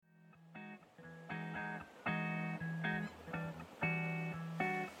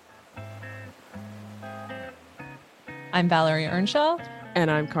I'm Valerie Earnshaw.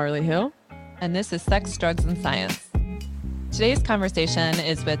 And I'm Carly Hill. And this is Sex, Drugs, and Science. Today's conversation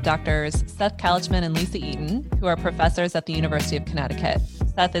is with Doctors Seth Kalichman and Lisa Eaton, who are professors at the University of Connecticut.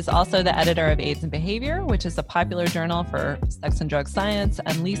 Seth is also the editor of AIDS and Behavior, which is a popular journal for sex and drug science,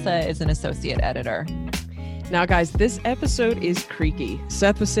 and Lisa is an associate editor. Now, guys, this episode is creaky.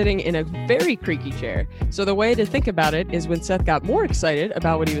 Seth was sitting in a very creaky chair. So the way to think about it is when Seth got more excited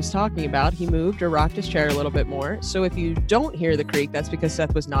about what he was talking about, he moved or rocked his chair a little bit more. So if you don't hear the creak, that's because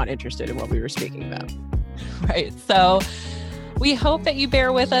Seth was not interested in what we were speaking about. Right. So we hope that you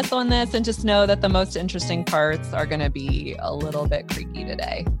bear with us on this and just know that the most interesting parts are going to be a little bit creaky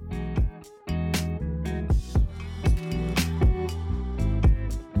today.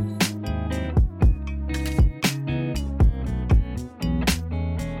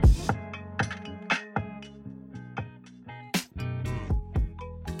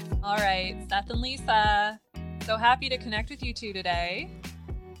 All right, Seth and Lisa, so happy to connect with you two today.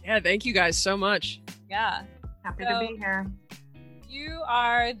 Yeah, thank you guys so much. Yeah. Happy to be here. You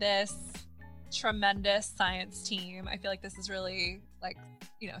are this tremendous science team. I feel like this is really like,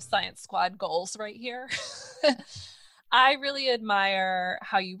 Science Squad goals right here. I really admire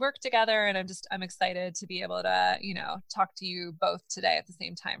how you work together, and I'm excited to be able to, talk to you both today at the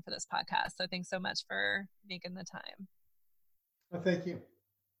same time for this podcast. So thanks so much for making the time. Well, thank you.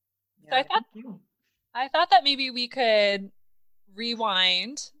 So I thought that maybe we could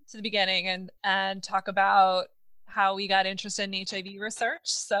rewind to the beginning and talk about how we got interested in HIV research.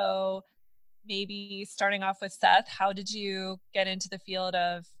 So maybe starting off with Seth, how did you get into the field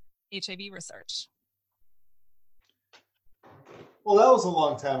of HIV research? Well, that was a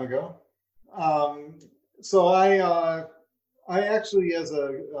long time ago. So I actually, as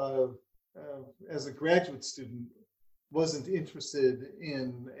a graduate student, wasn't interested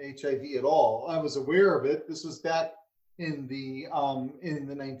in HIV at all. I was aware of it. This was back in the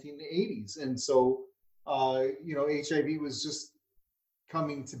 1980s, and so HIV was just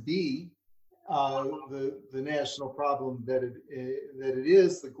coming to be the national problem that it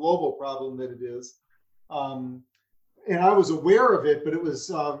is, the global problem that it is. And I was aware of it, but it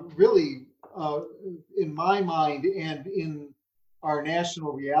was really in my mind and in our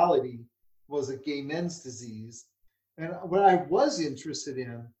national reality was a gay men's disease. And what I was interested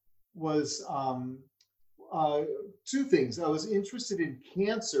in was two things. I was interested in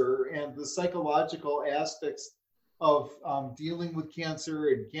cancer and the psychological aspects of dealing with cancer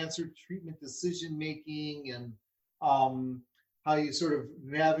and cancer treatment decision making, and how you sort of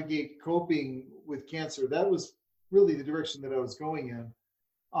navigate coping with cancer. That was really the direction that I was going in.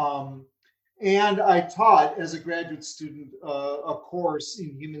 And I taught as a graduate student a course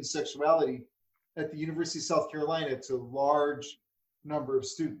in human sexuality at the University of South Carolina to a large number of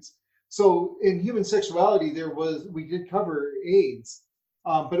students. So in human sexuality, we did cover AIDS,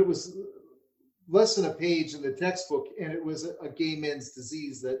 but it was less than a page in the textbook, and it was a gay men's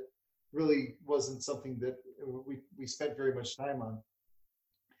disease that really wasn't something that we spent very much time on.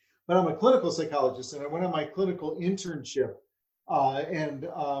 But I'm a clinical psychologist, and I went on my clinical internship, and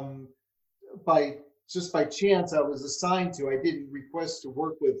by chance, I was assigned to. I didn't request to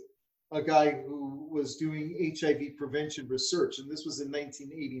work with a guy who was doing HIV prevention research, and this was in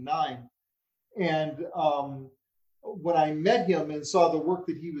 1989. And when I met him and saw the work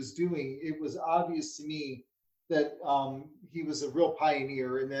that he was doing, it was obvious to me that he was a real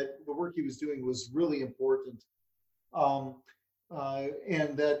pioneer, and that the work he was doing was really important. And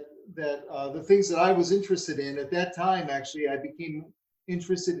that the things that I was interested in at that time, actually, I became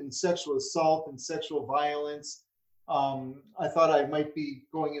interested in sexual assault and sexual violence. I thought I might be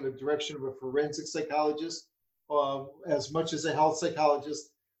going in a direction of a forensic psychologist as much as a health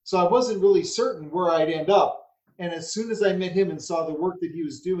psychologist. So I wasn't really certain where I'd end up. And as soon as I met him and saw the work that he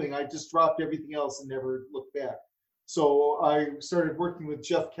was doing, I just dropped everything else and never looked back. So I started working with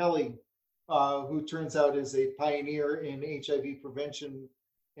Jeff Kelly, who turns out is a pioneer in HIV prevention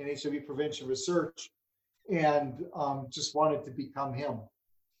and HIV prevention research, and just wanted to become him.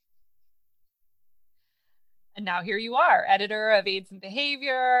 And now here you are, editor of AIDS and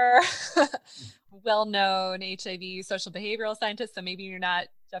Behavior, well-known HIV social behavioral scientist. So maybe you're not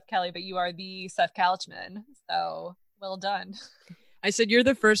Jeff Kelly, but you are the Seth Kalichman. So well done. I said you're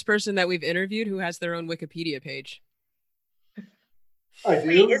the first person that we've interviewed who has their own Wikipedia page. I do.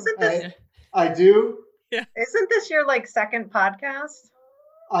 Wait, isn't this? I do. Yeah. Isn't this your second podcast?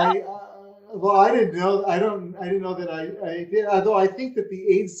 Well, I didn't know. I didn't know that I did. Although I think that the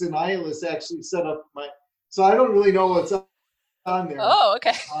AIDS denialist actually set up my. So I don't really know what's on there. Oh,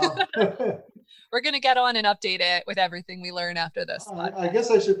 okay. We're going to get on and update it with everything we learn after this. I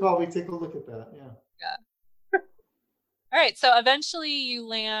guess I should probably take a look at that. Yeah. All right. So eventually you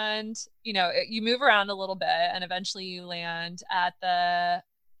land, you move around a little bit and eventually you land at the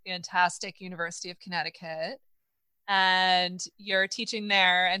fantastic University of Connecticut and you're teaching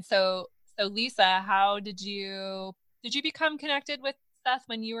there. And so Lisa, how did you become connected with Seth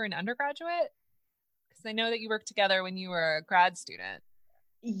when you were an undergraduate? Because I know that you worked together when you were a grad student.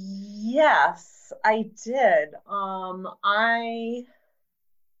 Yes, I did. I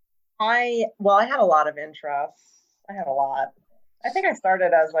had a lot of interests. I had a lot. I think I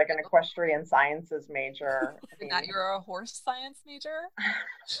started as like an equestrian sciences major. And that you're a horse science major?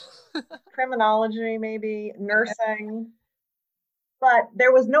 Criminology, maybe, nursing. But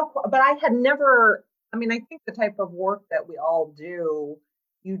I had never, I think the type of work that we all do,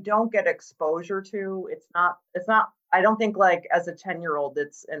 you don't get exposure to. I don't think like as a 10-year-old,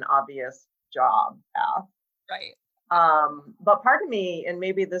 it's an obvious job path. Right. But part of me, and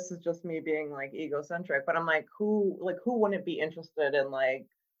maybe this is just me being like egocentric, but I'm like, who wouldn't be interested in like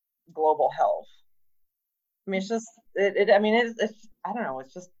global health? It's I don't know,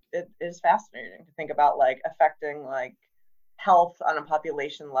 it is fascinating to think about like affecting like health on a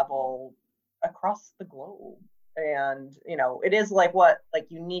population level across the globe. And, it is like what like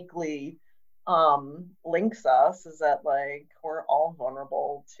uniquely links us is that like we're all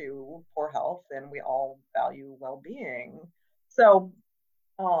vulnerable to poor health and we all value well-being. So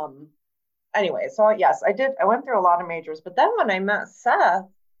yes, I went through a lot of majors, but then when I met Seth,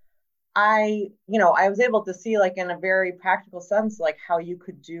 I was able to see like in a very practical sense like how you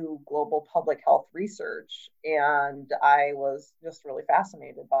could do global public health research, and I was just really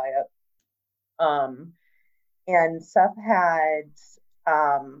fascinated by it. And Seth had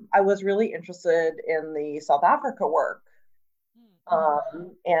I was really interested in the South Africa work.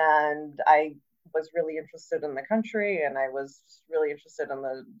 And I was really interested in the country, and I was really interested in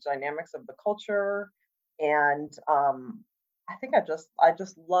the dynamics of the culture. And I think I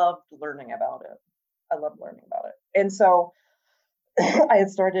just loved learning about it. I loved learning about it. And so I had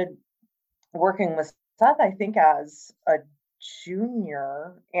started working with Seth, I think, as a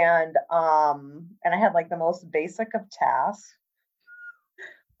junior, and I had like the most basic of tasks,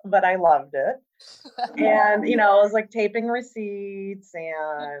 but I loved it. And I was like taping receipts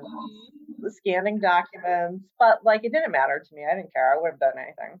and scanning documents, but like it didn't matter to me. I didn't care. I would have done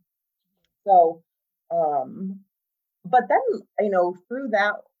anything. So but then through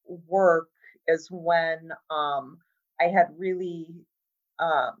that work is when I had really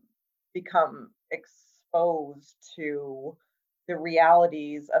become exposed to the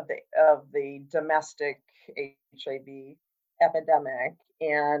realities of the domestic HIV epidemic,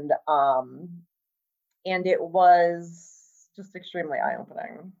 and it was just extremely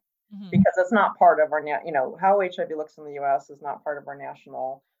eye-opening, because it's not part of our how HIV looks in the U.S. is not part of our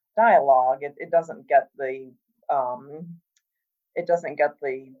national dialogue. It doesn't get the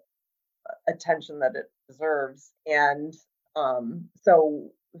attention that it deserves. And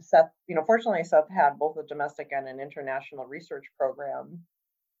so Seth, fortunately Seth had both a domestic and an international research program.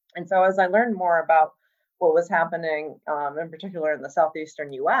 And so as I learned more about what was happening, in particular in the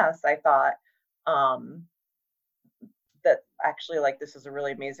southeastern U.S., I thought that actually like this is a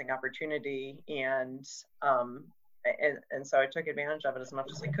really amazing opportunity, and so I took advantage of it as much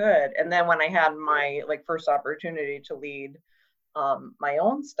as I could. And then when I had my like first opportunity to lead my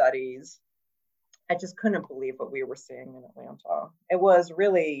own studies, I just couldn't believe what we were seeing in Atlanta. It was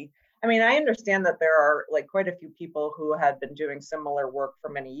really, I understand that there are like quite a few people who had been doing similar work for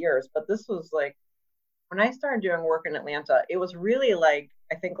many years, but this was like, when I started doing work in Atlanta, it was really like,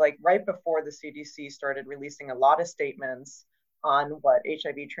 I think like right before the CDC started releasing a lot of statements on what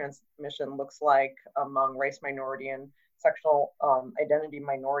HIV transmission looks like among race minority and sexual identity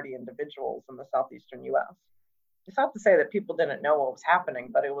minority individuals in the southeastern US. It's not to say that people didn't know what was happening,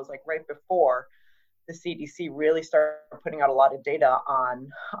 but it was like right before the CDC really started putting out a lot of data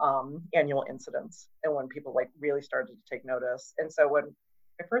on annual incidents, and when people like really started to take notice. And so when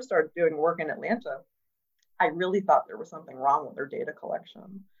I first started doing work in Atlanta, I really thought there was something wrong with their data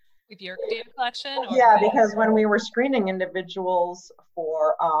collection. With your data collection? Yeah, because when we were screening individuals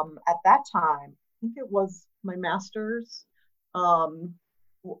for, at that time, I think it was my master's,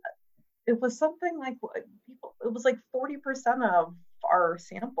 it was something like, it was like 40% of our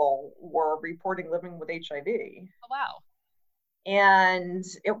sample were reporting living with HIV. Oh, wow. And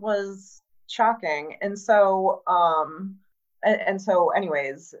it was shocking. And so,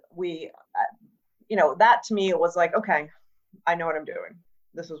 anyways, we, that to me, it was like, okay, I know what I'm doing.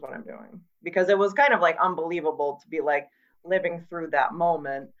 This is what I'm doing. Because it was kind of like unbelievable to be like living through that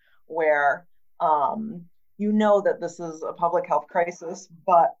moment where, that this is a public health crisis,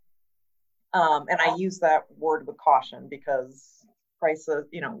 but And I use that word with caution because crisis,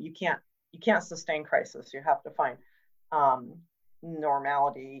 you can't sustain crisis. You have to find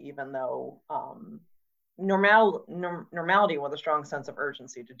normality, even though normality with a strong sense of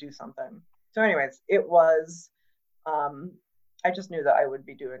urgency to do something. So anyways, it was, I just knew that I would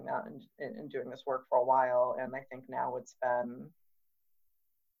be doing that and doing this work for a while. And I think now I'm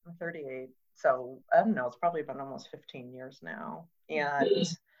 38. So I don't know, it's probably been almost 15 years now. And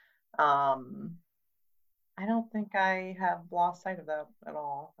I don't think I have lost sight of that at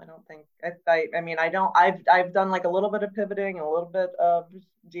all. I don't think, I've done like a little bit of pivoting, a little bit of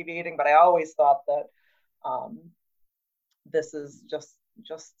deviating, but I always thought that this is just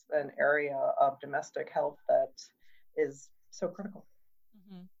an area of domestic health that is so critical.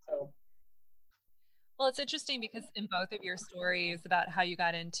 Mm-hmm. So. Well, it's interesting because in both of your stories about how you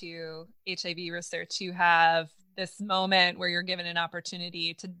got into HIV research, you have this moment where you're given an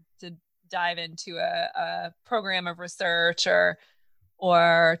opportunity to dive into a program of research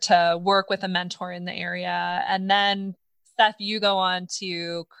or to work with a mentor in the area. And then, Seth, you go on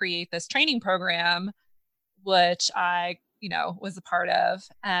to create this training program, which I was a part of,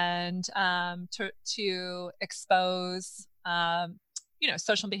 and to expose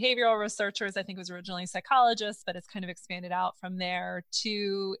social behavioral researchers. I think it was originally psychologists, but it's kind of expanded out from there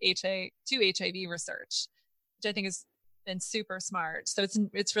to HIV research, which I think has been super smart. So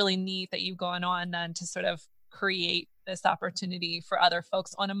it's really neat that you've gone on then to sort of create this opportunity for other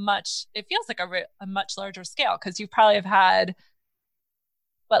folks on it feels like a much larger scale, because you probably have had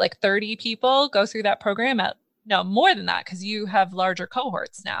 30 people go through that program more than that, because you have larger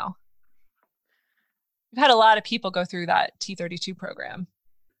cohorts now. You've had a lot of people go through that T32 program.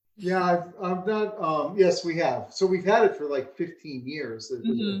 Yeah, I've not. Yes, we have. So we've had it for like 15 years,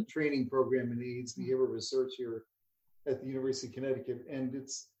 the training program in AIDS behavioral research here at the University of Connecticut. And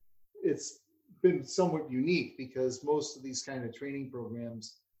it's been somewhat unique because most of these kind of training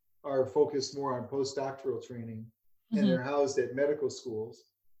programs are focused more on postdoctoral training, and they're housed at medical schools.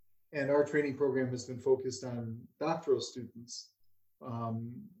 And our training program has been focused on doctoral students,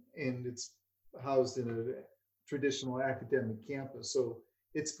 and it's housed in a traditional academic campus. So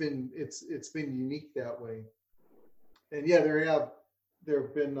it's been unique that way. And yeah, there have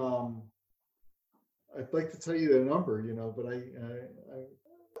been I'd like to tell you the number, but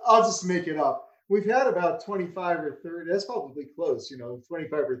I'll just make it up. We've had about 25 or 30, that's probably close,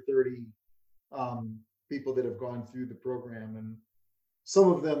 25 or 30 people that have gone through the program, and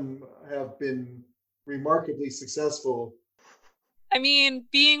some of them have been remarkably successful. I mean,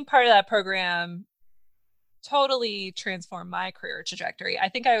 being part of that program totally transformed my career trajectory. I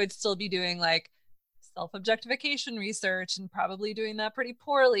think I would still be doing like self-objectification research and probably doing that pretty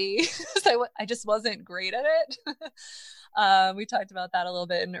poorly. So I just wasn't great at it. We talked about that a little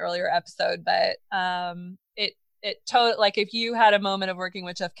bit in an earlier episode, but it totally, like, if you had a moment of working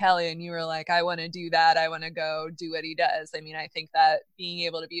with Jeff Kelly and you were like, I want to do that, I want to go do what he does. I mean, I think that being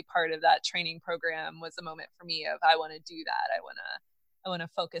able to be part of that training program was a moment for me of, I want to do that. I want to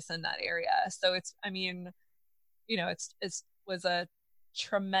focus in that area. So it was a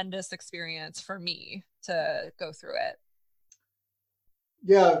tremendous experience for me to go through it.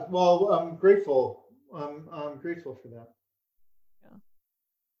 Yeah, well, I'm grateful. I'm grateful for that. Yeah.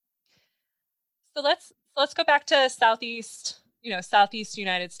 So let's go back to Southeast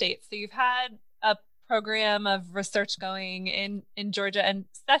United States. So you've had a program of research going in Georgia, and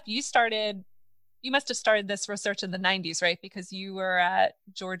Seth, you must have started this research in the 90s, right? Because you were at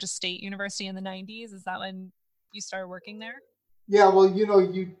Georgia State University in the 90s. Is that when you started working there? Yeah, well, you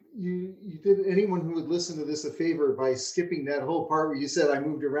did anyone who would listen to this a favor by skipping that whole part where you said I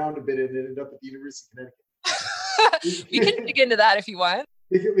moved around a bit and ended up at the University of Connecticut. We can dig into that if you want.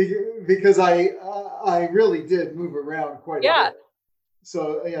 Because I really did move around quite a bit.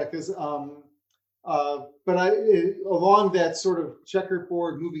 So yeah, because but along that sort of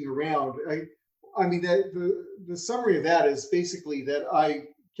checkerboard moving around, I mean that the summary of that is basically that I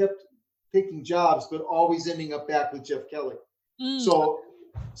kept taking jobs, but always ending up back with Jeff Kelly. So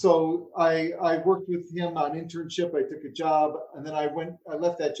I worked with him on internship. I took a job, and then I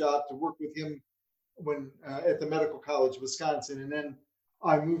left that job to work with him at the Medical College of Wisconsin, and then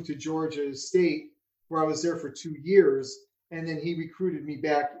I moved to Georgia State, where I was there for 2 years, and then he recruited me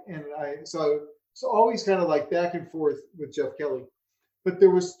back, and so always kind of like back and forth with Jeff Kelly. But there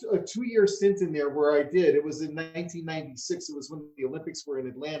was a 2-year stint in there where it was in 1996. It was when the Olympics were in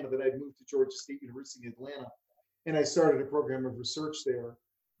Atlanta that I'd moved to Georgia State University in Atlanta. And I started a program of research there,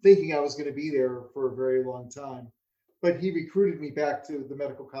 thinking I was going to be there for a very long time. But he recruited me back to the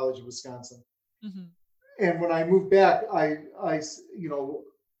Medical College of Wisconsin. Mm-hmm. And when I moved back, I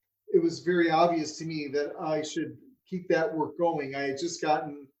it was very obvious to me that I should keep that work going. I had just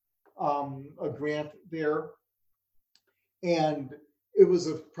gotten a grant there, and it was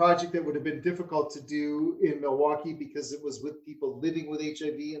a project that would have been difficult to do in Milwaukee because it was with people living with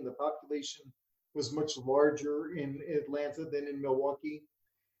HIV, and the population was much larger in Atlanta than in Milwaukee.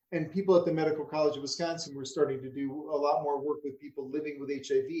 And people at the Medical College of Wisconsin were starting to do a lot more work with people living with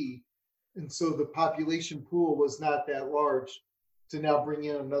HIV. And so the population pool was not that large to now bring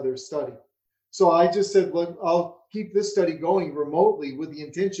in another study. So I just said, look, I'll keep this study going remotely with the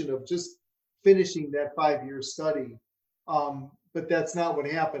intention of just finishing that 5-year study. But that's not what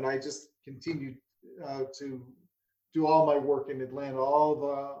happened. I just continued to do all my work in Atlanta.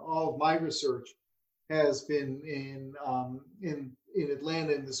 All of my research has been in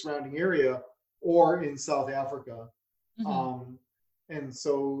Atlanta and the surrounding area, or in South Africa. Mm-hmm. And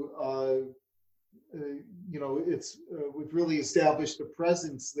so, it's we've really established a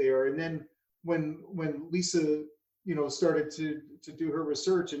presence there. And then when Lisa, started to do her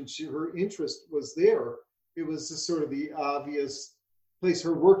research, and her interest was there, it was just sort of the obvious place.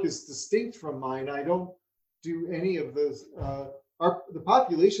 Her work is distinct from mine. I don't do any of those. The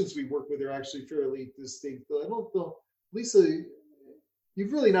populations we work with are actually fairly distinct. I don't know, Lisa,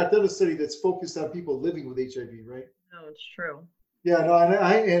 you've really not done a study that's focused on people living with HIV, right? No, it's true. Yeah, no,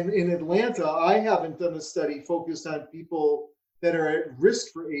 and in Atlanta, I haven't done a study focused on people that are at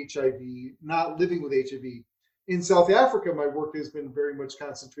risk for HIV, not living with HIV. In South Africa, my work has been very much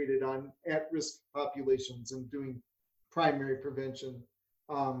concentrated on at-risk populations and doing primary prevention,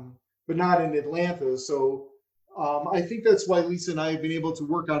 but not in Atlanta. So I think that's why Lisa and I have been able to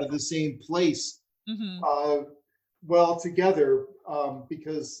work out of the same place well together,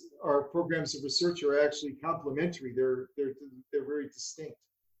 because our programs of research are actually complementary. They're very distinct.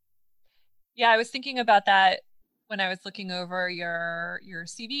 Yeah, I was thinking about that when I was looking over your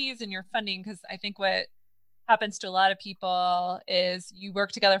CVs and your funding, because I think what happens to a lot of people is you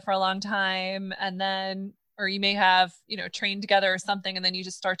work together for a long time, and then, or you may have, trained together or something, and then you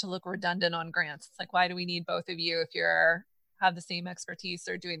just start to look redundant on grants. It's like, why do we need both of you if you're have the same expertise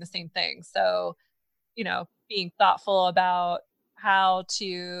or doing the same thing? So, being thoughtful about how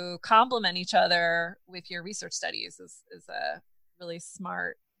to complement each other with your research studies is a really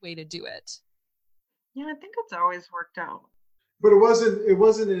smart way to do it. Yeah, I think it's always worked out. But it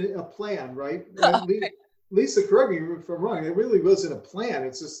wasn't a plan, right? Lisa, correct me if I'm wrong. It really wasn't a plan.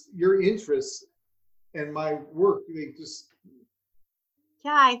 It's just your interests and my work. They just.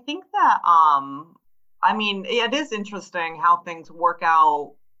 Yeah, I think that. It is interesting how things work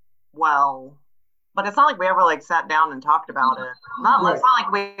out well, but it's not like we ever sat down and talked about it. It's not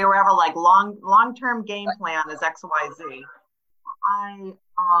like we were ever long-term game plan is X, Y, Z.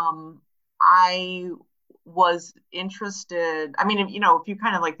 I was interested. If you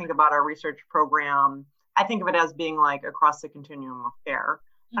kind of think about our research program, I think of it as being across the continuum of care.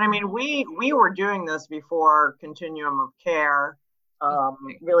 And we were doing this before continuum of care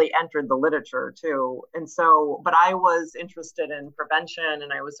really entered the literature too. And so, but I was interested in prevention,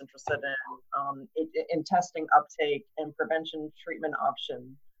 and I was interested in testing uptake and prevention treatment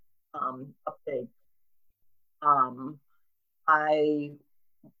option uptake.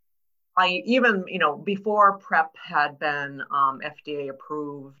 I even, before PrEP had been FDA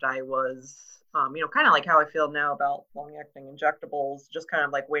approved, I was, kind of like how I feel now about long-acting injectables, just kind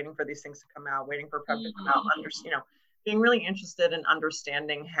of waiting for these things to come out, waiting for PrEP to come out, being really interested in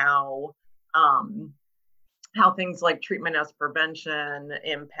understanding how things like treatment as prevention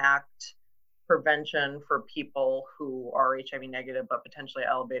impact prevention for people who are HIV negative, but potentially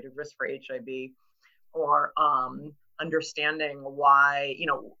elevated risk for HIV, or understanding why,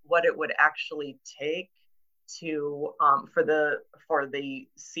 what it would actually take to for the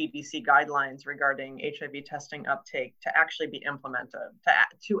CDC guidelines regarding HIV testing uptake to actually be implemented,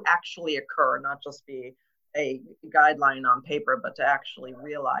 to actually occur, not just be a guideline on paper, but to actually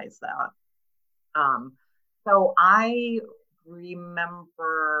realize that. So I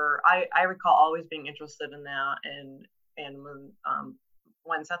remember, I recall always being interested in that, and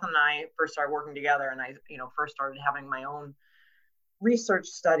when Seth and I first started working together, and I, first started having my own research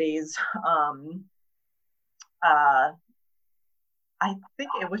studies, I think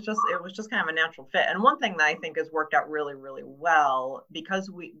it was just kind of a natural fit. And one thing that I think has worked out really, really well,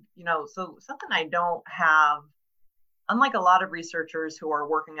 because we, so something I don't have, unlike a lot of researchers who are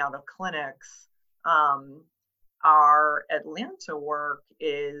working out of clinics, our Atlanta work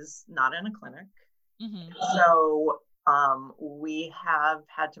is not in a clinic. Mm-hmm. So we have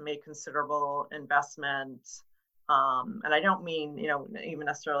had to make considerable investments And I don't mean, even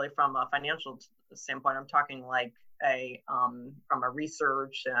necessarily from a financial standpoint. I'm talking like from a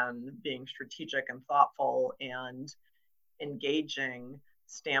research and being strategic and thoughtful and engaging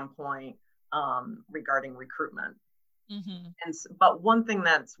standpoint regarding recruitment. But one thing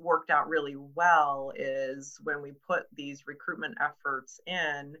that's worked out really well is when we put these recruitment efforts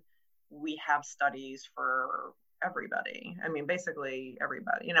in, we have studies for everybody. I mean, basically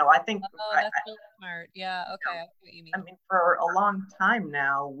everybody. I think. Oh, that's really smart. Yeah. Okay. I see what you mean. I mean, for a long time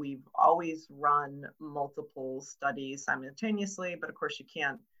now, we've always run multiple studies simultaneously, but of course you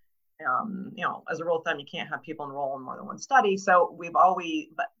can't. As a rule of thumb, you can't have people enroll in more than one study. So we've always,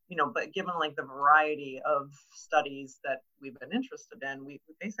 but given like the variety of studies that we've been interested in, we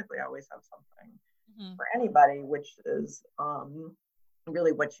basically always have something for anybody, which is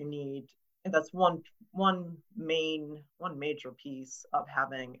really what you need. And that's one major piece of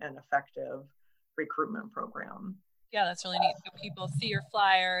having an effective recruitment program. Yeah, that's really neat. So people see your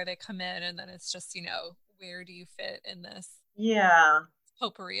flyer, they come in, and then it's just, where do you fit in this? Yeah.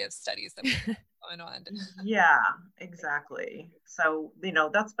 Potpourri of studies that we're going on. Yeah, exactly. So,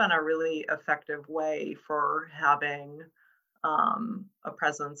 that's been a really effective way for having a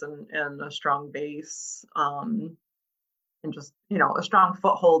presence and a strong base and just, a strong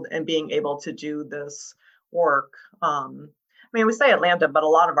foothold and being able to do this work. I mean, we say Atlanta, but a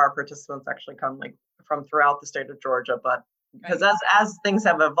lot of our participants actually come like from throughout the state of Georgia, but because as things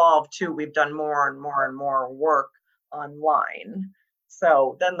have evolved too, we've done more and more and more work online.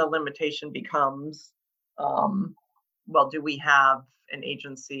 So then the limitation becomes, do we have an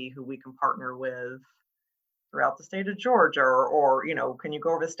agency who we can partner with throughout the state of Georgia, or can you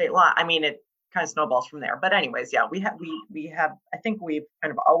go over the state line? I mean, it kind of snowballs from there. But anyways, yeah, we have. I think we've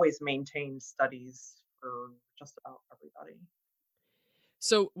kind of always maintained studies for just about everybody.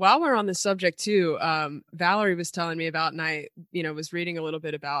 So while we're on the subject too, Valerie was telling me about, and I, was reading a little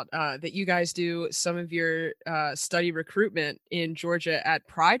bit about that you guys do some of your study recruitment in Georgia at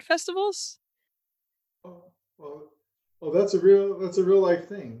Pride festivals. Well, that's a real life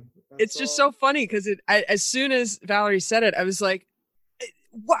thing. It's just so funny because as soon as Valerie said it, I was like,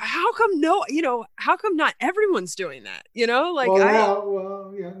 how come not everyone's doing that? Now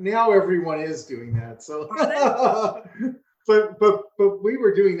everyone is doing that. So, but we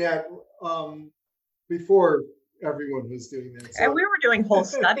were doing that before everyone was doing that. So. And we were doing whole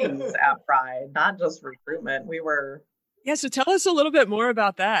studies at Pride, not just recruitment. We were. Yeah. So tell us a little bit more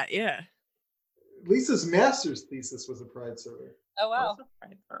about that. Yeah. Lisa's master's thesis was a Pride survey. Oh, wow.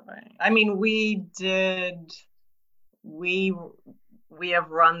 Pride survey. I mean, we have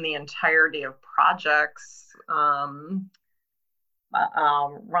run the entirety of projects. Ron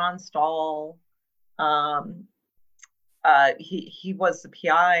Stahl, he was the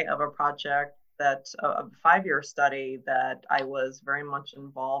PI of a project a 5-year study that I was very much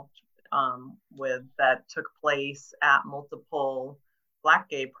involved with, that took place at multiple Black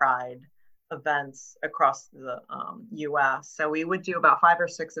Gay Pride events across the U.S. So we would do about 5 or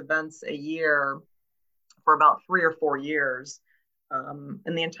 6 events a year for about 3 or 4 years. And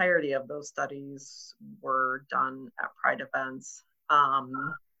the entirety of those studies were done at Pride events.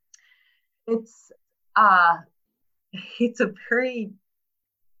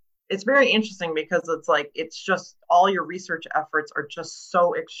 It's very interesting because it's just all your research efforts are just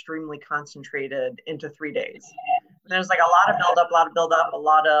so extremely concentrated into 3 days. There's like a lot of buildup, a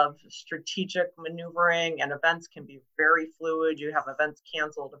lot of strategic maneuvering, and events can be very fluid. You have events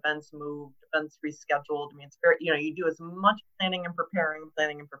canceled, events moved, events rescheduled. I mean, it's very, you do as much planning and preparing,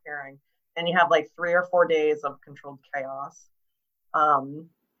 and you have like 3 or 4 days of controlled chaos.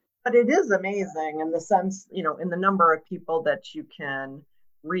 But it is amazing in the sense, in the number of people that you can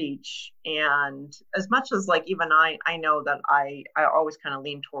reach. And as much as like even I know that I always kind of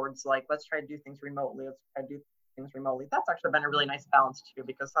lean towards like, let's try to do things remotely. That's actually been a really nice balance too,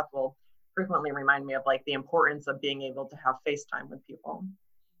 because Seth will frequently remind me of like the importance of being able to have FaceTime with people.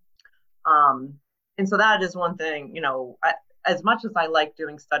 And so that is one thing, as much as I like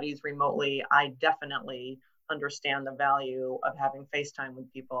doing studies remotely, I definitely understand the value of having FaceTime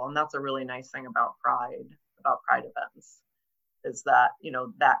with people. And that's a really nice thing about Pride events, is that,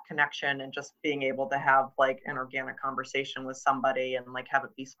 that connection and just being able to have like an organic conversation with somebody and like have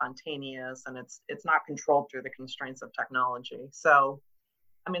it be spontaneous, and it's not controlled through the constraints of technology. So,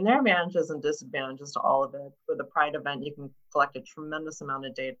 I mean, there are advantages and disadvantages to all of it. With a Pride event, you can collect a tremendous amount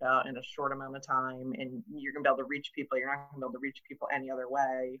of data in a short amount of time, and you're gonna be able to reach people. You're not gonna be able to reach people any other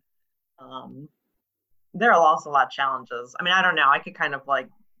way. There are also a lot of challenges. I mean, I don't know. I could kind of like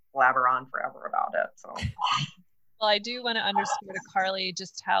blabber on forever about it. So. Well, I do want to underscore to Carly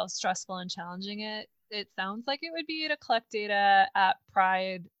just how stressful and challenging it it sounds like it would be to collect data at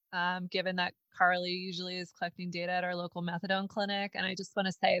Pride, given that Carly usually is collecting data at our local methadone clinic. And I just want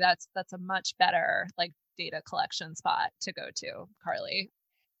to say that's a much better like data collection spot to go to, Carly.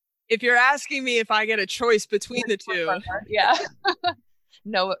 If you're asking me if I get a choice between the two. Yeah.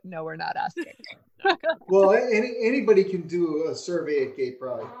 No, we're not asking. Well, anybody can do a survey at Gay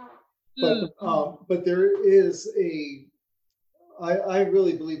Pride, but there is I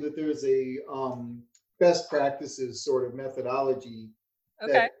really believe that there's a best practices sort of methodology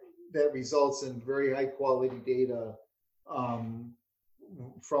that results in very high quality data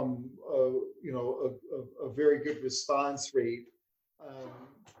from a very good response rate.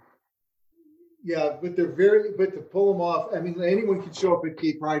 Yeah, but to pull them off, I mean, anyone can show up at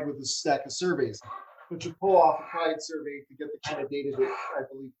Gay Pride with a stack of surveys, but to pull off a Pride survey to get the kind of data that I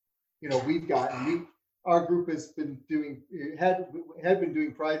believe, we've gotten. Our group had been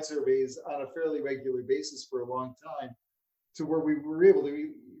doing Pride surveys on a fairly regular basis for a long time, to where we were able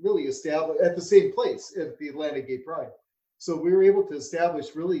to really establish at the same place at the Atlanta Gay Pride. So we were able to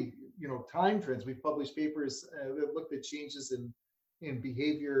establish really, time trends. We published papers that looked at changes in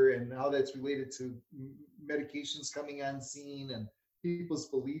behavior and how that's related to medications coming on scene and people's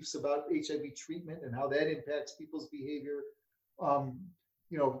beliefs about HIV treatment and how that impacts people's behavior.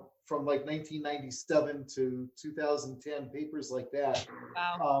 From like 1997 to 2010, papers like that.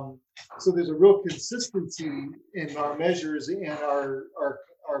 Wow. So there's a real consistency in our measures and our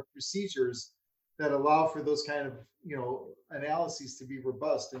procedures that allow for those kind of analyses to be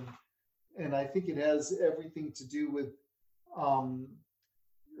robust, and I think it has everything to do with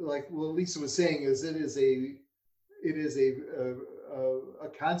like what Lisa was saying, is it is a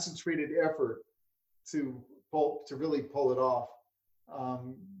concentrated effort to really pull it off.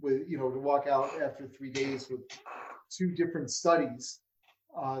 With to walk out after 3 days with 2 different studies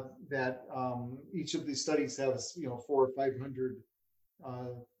that each of these studies has 400 or 500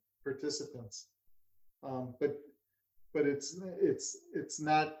 participants, but it's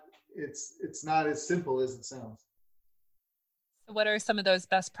not as simple as it sounds. What are some of those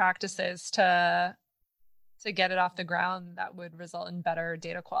best practices to get it off the ground that would result in better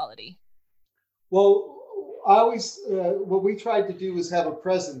data quality? Well, I always, what we tried to do is have a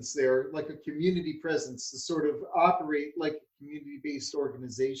presence there, like a community presence, to sort of operate like a community-based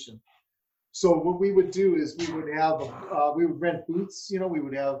organization. So what we would do is we would rent booths. We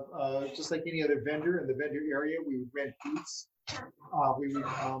would have, just like any other vendor in the vendor area, we would rent booths. We would,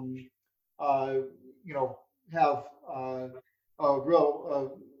 have a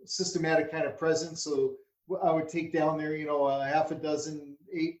real systematic kind of presence. So I would take down there, half a dozen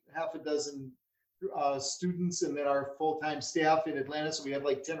students, and then our full-time staff in Atlanta. So we had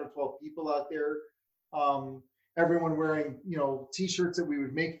like 10 or 12 people out there. Everyone wearing, T-shirts that we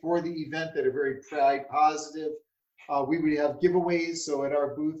would make for the event that are very Pride positive. We would have giveaways. So at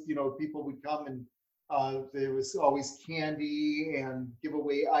our booth, people would come and there was always candy and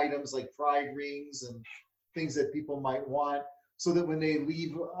giveaway items like Pride rings and things that people might want. So that when they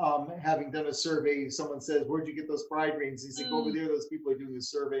leave, having done a survey, someone says, "Where'd you get those Pride rings?" They say, "Go over there. Those people are doing the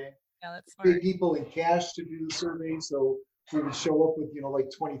survey." Yeah, that's smart. Pay people in cash to do the survey. So we would show up with, like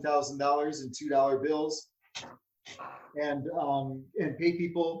 $20,000 in $2 bills and pay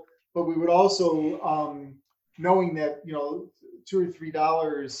people. But we would also, knowing that, $2 or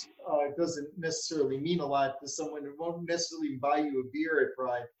 $3 doesn't necessarily mean a lot to someone. It won't necessarily buy you a beer at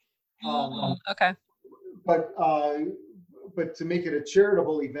Pride. Okay. But to make it a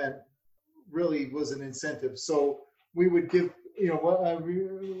charitable event really was an incentive. So we would give,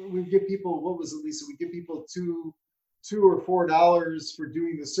 we give people, what was it, Lisa? We give people $2 or $4 for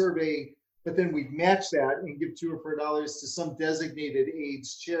doing the survey, but then we'd match that and give $2 or $4 to some designated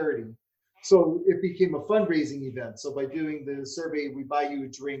AIDS charity. So it became a fundraising event. So by doing the survey, we buy you a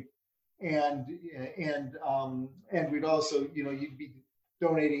drink, and we'd also, you'd be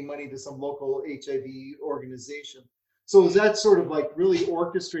donating money to some local HIV organization. So that's sort of like really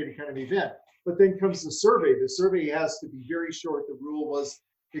orchestrated kind of event. But then comes the survey. The survey has to be very short. The rule was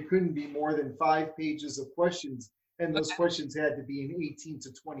it couldn't be more than 5 pages of questions, and those questions had to be in 18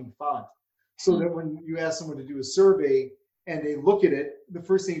 to 20 font. So that when you ask someone to do a survey and they look at it, the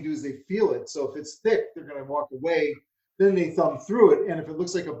first thing you do is they feel it. So if it's thick, they're going to walk away. Then they thumb through it, and if it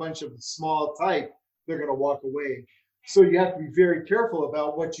looks like a bunch of small type, they're going to walk away. So you have to be very careful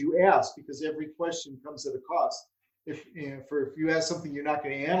about what you ask, because every question comes at a cost. If you ask something you're not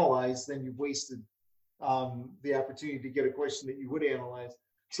going to analyze, then you've wasted the opportunity to get a question that you would analyze.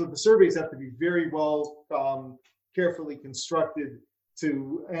 So the surveys have to be very well, carefully constructed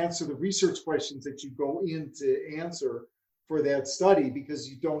to answer the research questions that you go in to answer for that study, because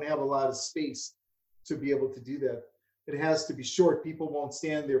you don't have a lot of space to be able to do that. It has to be short. People won't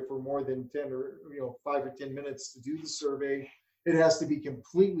stand there for more than 10 or 5 or 10 minutes to do the survey. It has to be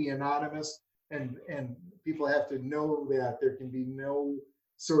completely anonymous, and people have to know that there can be no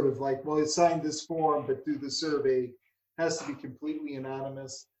sort of like, well, sign this form but do the survey. It has to be completely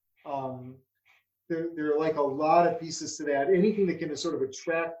anonymous. There are like a lot of pieces to that. Anything that can sort of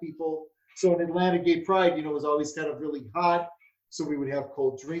attract people. So in Atlanta Gay Pride, it was always kind of really hot. So we would have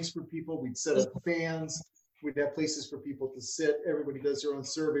cold drinks for people. We'd set up fans. We'd have places for people to sit. Everybody does their own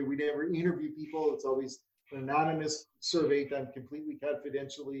survey. We never interview people. It's always an anonymous survey done completely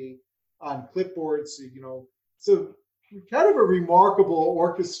confidentially on clipboards. So kind of a remarkable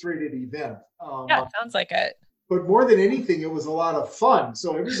orchestrated event. Yeah, sounds like it. But more than anything, it was a lot of fun.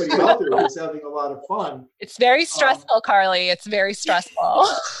 So everybody out there was having a lot of fun. It's very stressful, Carly. It's very stressful.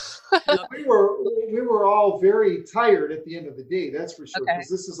 We were all very tired at the end of the day. That's for sure. Because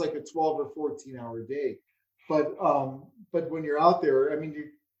this is like a 12 or 14-hour day. But when you're out there, I mean,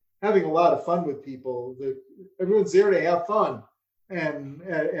 you're having a lot of fun with people. Everyone's there to have fun, and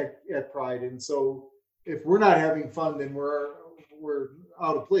at Pride. And so if we're not having fun, then we're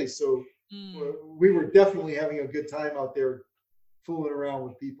out of place. So we were definitely having a good time out there, fooling around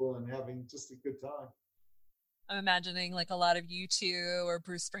with people and having just a good time. I'm imagining like a lot of U2 or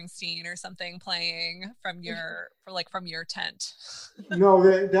Bruce Springsteen or something playing from your tent. No,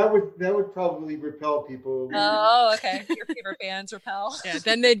 that would probably repel people. Oh, okay. Your favorite bands repel. Yeah,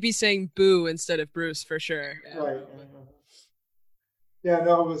 then they'd be saying "boo" instead of Bruce for sure. Yeah. Right. Yeah,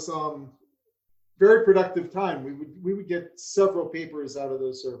 no, it was very productive time. We would get several papers out of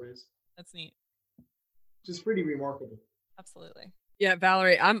those surveys. That's neat. Just pretty remarkable. Absolutely. Yeah,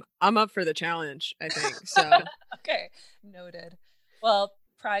 Valerie, I'm up for the challenge, I think. So okay, noted. Well,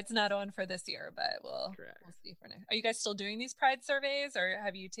 Pride's not on for this year, but we'll see for next. Are you guys still doing these Pride surveys, or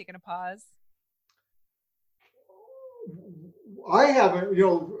have you taken a pause? I haven't.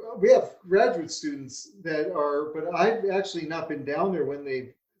 We have graduate students that are, but I've actually not been down there when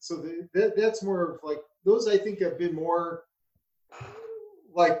they. So that's more of like those. I think have been more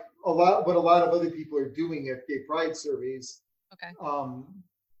like what a lot of other people are doing at Gay Pride surveys. Okay.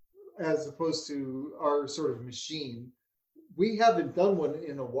 As opposed to our sort of machine. We haven't done one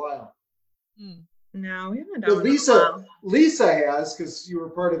in a while. No, we haven't done one. Lisa has, because you were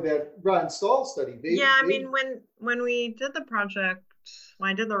part of that Ron Stahl study. I mean, when we did the project, when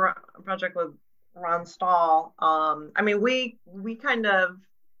I did the project with Ron Stahl, I mean, we kind of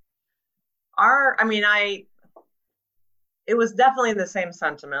it was definitely the same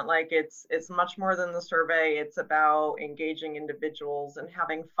sentiment. Like it's much more than the survey. It's about engaging individuals and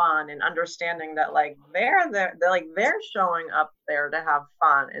having fun and understanding that like they're showing up there to have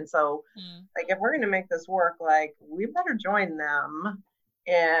fun. And so like if we're going to make this work, like we better join them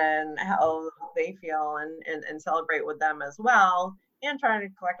and how they feel and celebrate with them as well, and trying to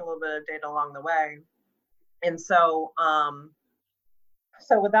collect a little bit of data along the way. And so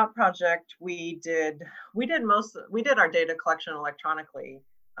so with that project, we did our data collection electronically,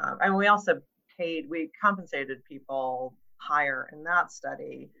 and we also we compensated people higher in that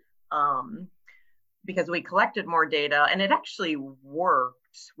study because we collected more data, and it actually worked.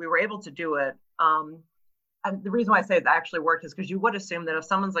 We were able to do it. And the reason why I say it actually worked is because you would assume that if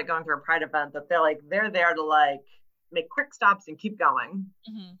someone's like going through a Pride event, that they're there to like make quick stops and keep going.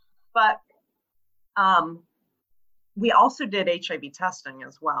 Mm-hmm. But we also did HIV testing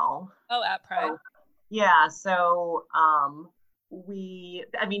as well. Oh, at Pride. Yeah. So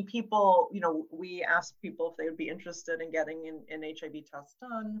people, we asked people if they would be interested in getting an HIV test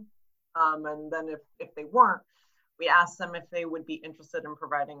done. And then if they weren't, we asked them if they would be interested in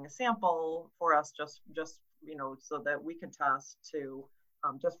providing a sample for us, just so that we could test to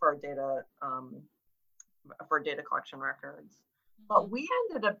just for our data collection records. But we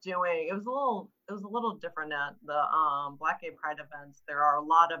ended up doing, it was a little different at the Black Gay Pride events. There are a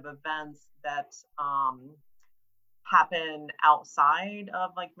lot of events that happen outside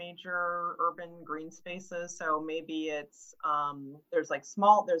of like major urban green spaces. So maybe it's there's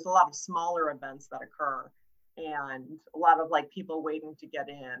a lot of smaller events that occur, and a lot of like people waiting to get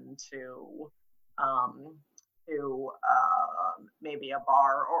in to maybe a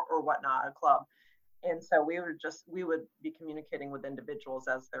bar or whatnot, a club. And so we would be communicating with individuals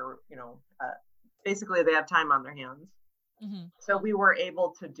as they're, basically they have time on their hands. Mm-hmm. So we were able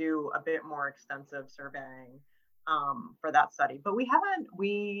to do a bit more extensive surveying for that study, but we haven't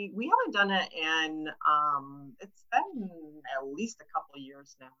done it in, it's been at least a couple of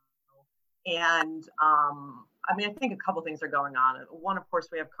years now. And I think a couple things are going on. One, of course,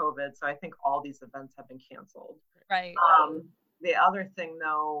 we have COVID, so I think all these events have been canceled. Right. The other thing,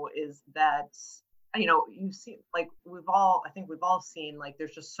 though, is that you see, like I think we've all seen, like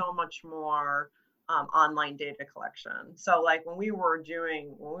there's just so much more online data collection. So like when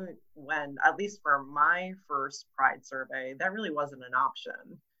at least for my first Pride survey, that really wasn't an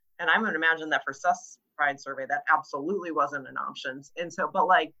option. And I'm going to imagine that for Seth's Pride survey, that absolutely wasn't an option. And so, but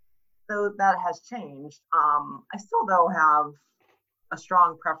like, so that has changed. I still though have a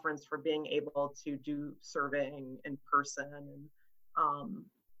strong preference for being able to do surveying in person. And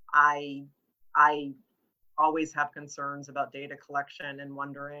I always have concerns about data collection and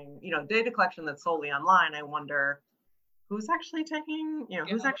wondering, data collection that's solely online. I wonder who's actually taking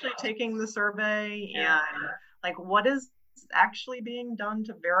the survey, and like what is actually being done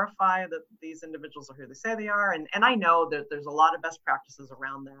to verify that these individuals are who they say they are. And I know that there's a lot of best practices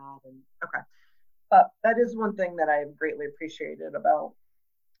around that. And okay. But that is one thing that I've greatly appreciated about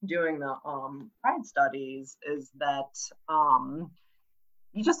doing the Pride studies, is that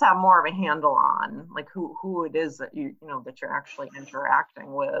you just have more of a handle on like who it is that that you're actually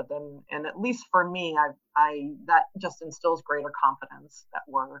interacting with, and at least for me, I that just instills greater confidence that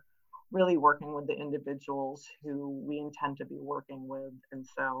we're really working with the individuals who we intend to be working with. And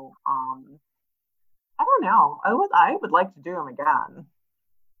so I don't know, I would like to do them again.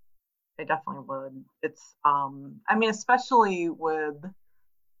 I definitely would. It's I mean, especially with,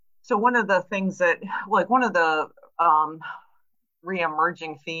 so one of the things that, like one of the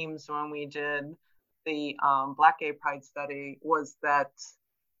re-emerging themes when we did the Black Gay Pride study was that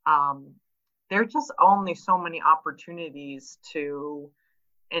there are just only so many opportunities to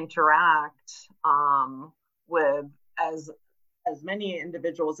interact with as many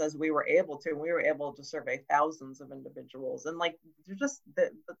individuals as we were able to. We were able to survey thousands of individuals, and like there's just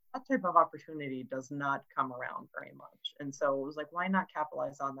that type of opportunity does not come around very much. And so it was like, why not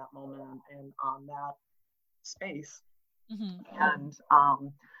capitalize on that moment and on that space? Mm-hmm. And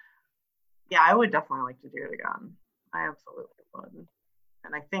I would definitely like to do it again. I absolutely would.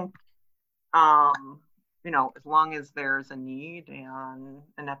 And I think as long as there's a need and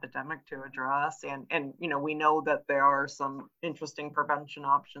an epidemic to address, and we know that there are some interesting prevention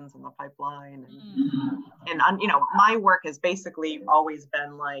options in the pipeline, and my work has basically always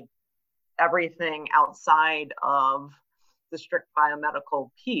been like everything outside of the strict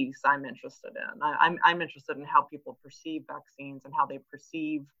biomedical piece I'm interested in. I'm interested in how people perceive vaccines and how they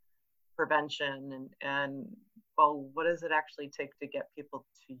perceive prevention, and well, what does it actually take to get people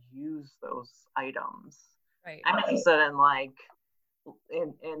to use those items? Right. I'm interested in like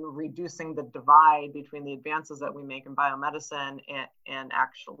in reducing the divide between the advances that we make in biomedicine and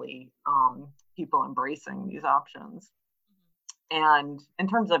actually people embracing these options. And in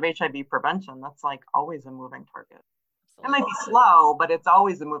terms of HIV prevention, that's like always a moving target. Absolutely. It might be slow, but it's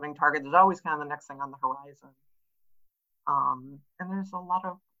always a moving target. There's always kind of the next thing on the horizon. And there's a lot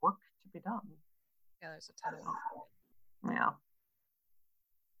of work to be done. Yeah, there's a ton of work.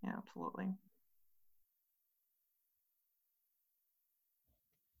 Yeah, absolutely.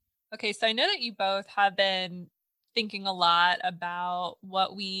 Okay, so I know that you both have been thinking a lot about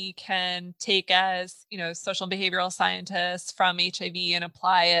what we can take as, social and behavioral scientists from HIV and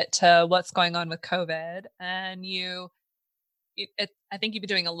apply it to what's going on with COVID. And I think you've been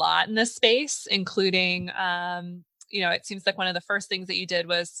doing a lot in this space, including, it seems like one of the first things that you did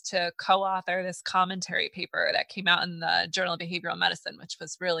was to co-author this commentary paper that came out in the Journal of Behavioral Medicine, which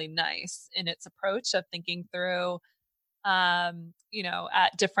was really nice in its approach of thinking through at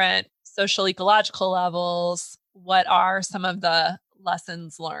different social ecological levels, what are some of the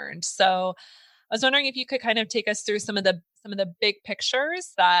lessons learned? So I was wondering if you could kind of take us through some of the big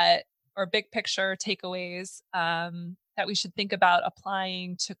pictures big picture takeaways that we should think about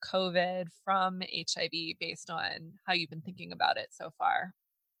applying to COVID from HIV based on how you've been thinking about it so far.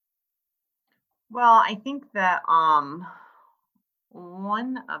 Well, I think that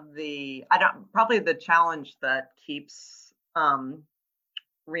one of probably the challenge that keeps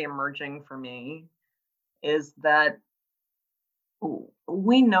reemerging for me is that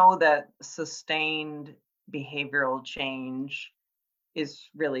we know that sustained behavioral change is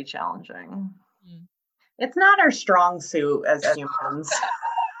really challenging. It's not our strong suit as humans.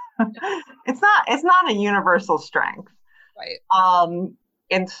 It's not a universal strength. Right.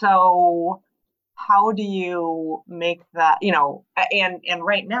 And so how do you make that, and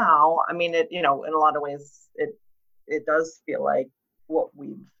right now, I mean, it, in a lot of ways, it does feel like what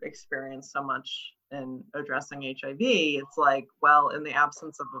we've experienced so much in addressing HIV. It's like, well, in the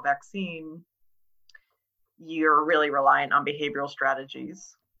absence of a vaccine, you're really reliant on behavioral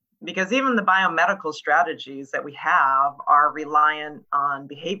strategies, because even the biomedical strategies that we have are reliant on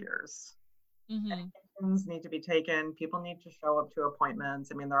behaviors. Mm-hmm. vaccinations need to be taken. People need to show up to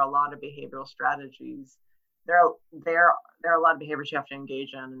appointments. I mean, there are a lot of behavioral strategies. There are a lot of behaviors you have to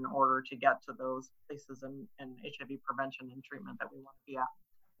engage in order to get to those places in HIV prevention and treatment that we want to be at.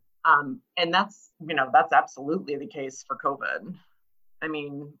 And that's absolutely the case for COVID. I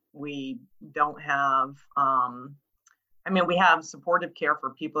mean, we don't have, we have supportive care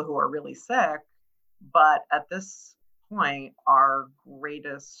for people who are really sick, but at this point, our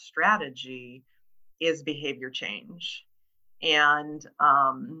greatest strategy is behavior change. And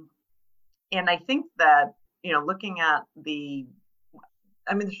I think that, looking at there's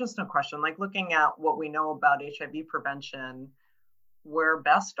just no question, like looking at what we know about HIV prevention, we're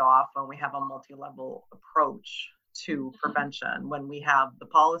best off when we have a multi-level approach to prevention, when we have the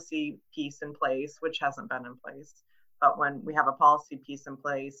policy piece in place, which hasn't been in place, but when we have a policy piece in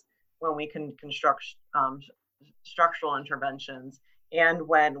place, when we can construct structural interventions, and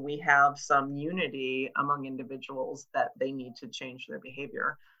when we have some unity among individuals that they need to change their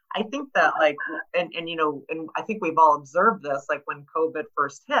behavior. I think that and I think we've all observed this, like when COVID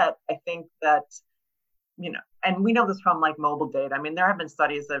first hit, I think that, and we know this from like mobile data. I mean, there have been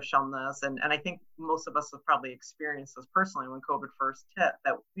studies that have shown this, and I think most of us have probably experienced this personally when COVID first hit,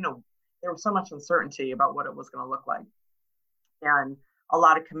 that, there was so much uncertainty about what it was going to look like, and a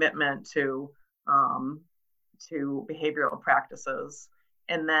lot of commitment to behavioral practices.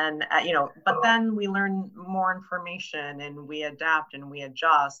 And then, but then we learn more information and we adapt and we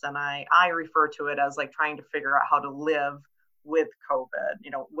adjust. And I refer to it as like trying to figure out how to live with COVID,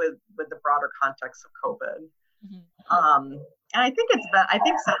 with the broader context of COVID. Mm-hmm. And I think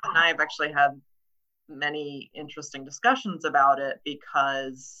Seth and I have actually had many interesting discussions about it,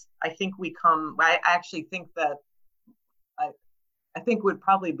 because I think I actually think that I think we'd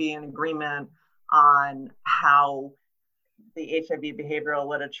probably be in agreement on how the HIV behavioral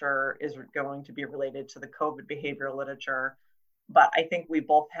literature is going to be related to the COVID behavioral literature. But I think we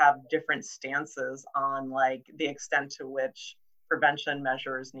both have different stances on like the extent to which prevention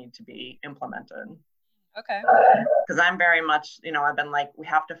measures need to be implemented. Okay. Because I'm very much, I've been like, we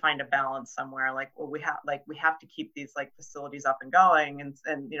have to find a balance somewhere. Like, well, we have to keep these like facilities up and going. And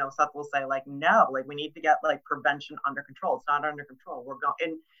Seth will say like, no, like we need to get like prevention under control. It's not under control. We're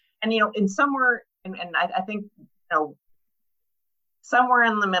going, in somewhere, and I think, somewhere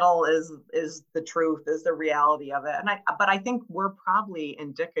in the middle is the truth, is the reality of it. But I think we're probably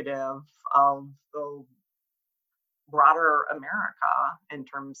indicative of the broader America in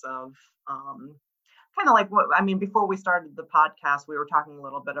terms of kind of like before we started the podcast, we were talking a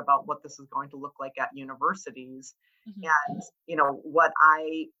little bit about what this is going to look like at universities. Mm-hmm. And,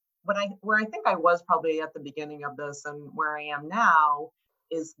 where I think I was probably at the beginning of this and where I am now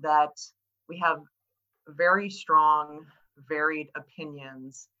is that we have very strong, varied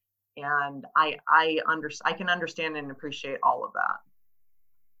opinions, and I can understand and appreciate all of that.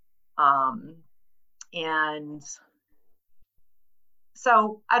 And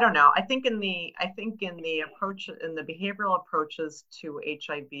so I don't know. I think in the approach, in the behavioral approaches to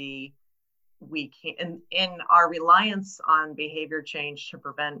HIV, we can in our reliance on behavior change to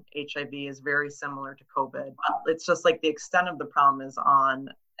prevent HIV is very similar to COVID. It's just like the extent of the problem is on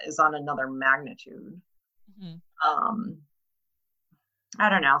another magnitude. Mm-hmm. I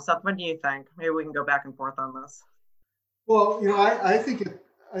don't know. Seth, what do you think? Maybe we can go back and forth on this. Well, I think it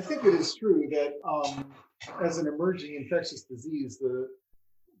is true that as an emerging infectious disease, the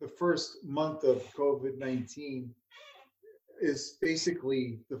first month of COVID-19 is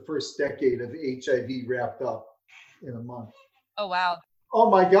basically the first decade of HIV wrapped up in a month. Oh, wow. Oh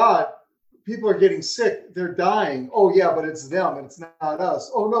my God, people are getting sick. They're dying. Oh yeah, but it's them. It's not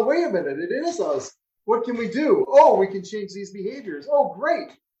us. Oh no, wait a minute. It is us. What can we do? Oh, we can change these behaviors. Oh,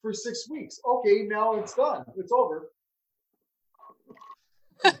 great. For 6 weeks. Okay, now it's done. It's over.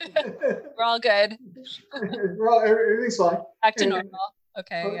 We're all good. Everything's fine. Back to normal.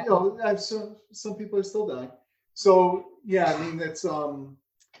 Okay. Yeah. Some people are still dying. So yeah, that's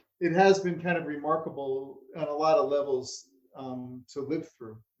it has been kind of remarkable on a lot of levels to live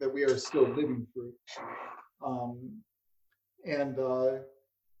through, that we are still living through. And a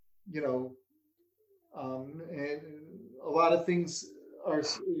lot of things are,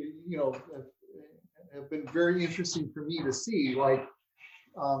 have been very interesting for me to see. Like,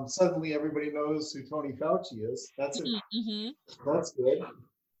 suddenly everybody knows who Tony Fauci is. That's That's good.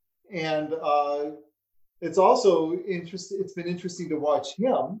 And it's also interesting. It's been interesting to watch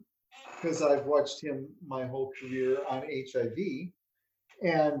him, because I've watched him my whole career on HIV,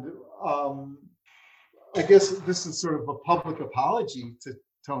 and I guess this is sort of a public apology to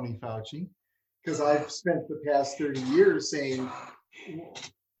Tony Fauci, because I've spent the past 30 years saying,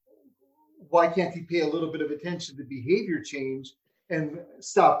 why can't he pay a little bit of attention to behavior change and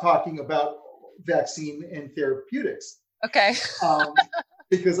stop talking about vaccine and therapeutics? Okay.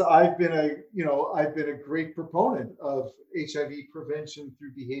 Because I've been a great proponent of HIV prevention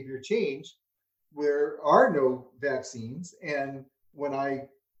through behavior change. There are no vaccines, and when I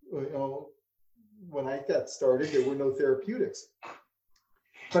got started, there were no therapeutics.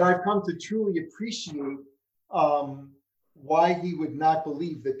 But I've come to truly appreciate why he would not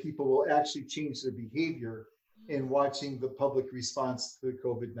believe that people will actually change their behavior in watching the public response to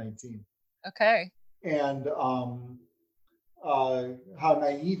COVID-19. Okay. And how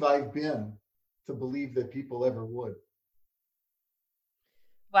naive I've been to believe that people ever would.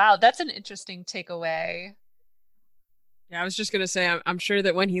 Wow, that's an interesting takeaway. Yeah, I was just going to say, I'm sure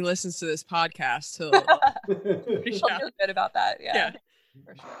that when he listens to this podcast, he'll I'll feel good about that. Yeah.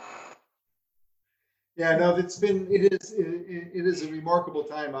 For sure. Yeah, no, it is a remarkable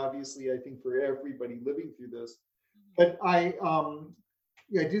time, obviously, I think, for everybody living through this. But I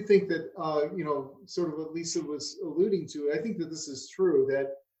do think that, sort of what Lisa was alluding to, I think that this is true,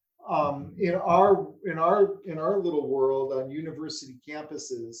 that in our little world on university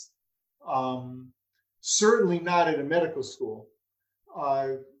campuses, certainly not at a medical school,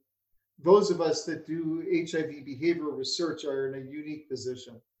 those of us that do HIV behavioral research are in a unique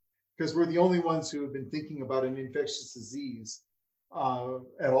position because we're the only ones who have been thinking about an infectious disease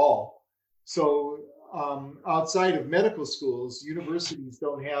at all. So outside of medical schools, universities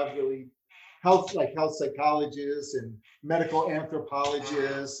don't have really health psychologists and medical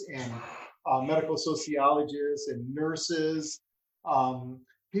anthropologists and medical sociologists and nurses,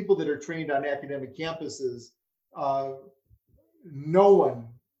 people that are trained on academic campuses. No one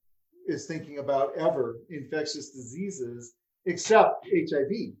is thinking about ever infectious diseases except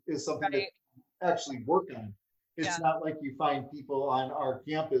HIV is something that actually work on. It's not like you find people on our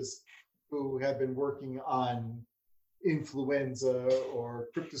campus who have been working on influenza or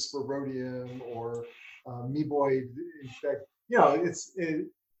cryptosporidium or amoeboid infect.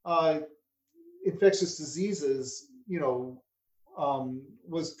 Infectious diseases,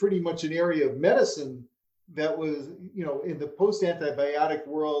 was pretty much an area of medicine that was, in the post-antibiotic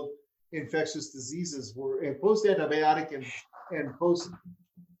world, infectious diseases were, in post-antibiotic and post,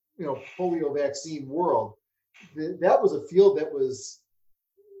 polio vaccine world, that was a field that was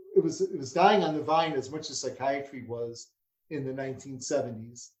dying on the vine as much as psychiatry was in the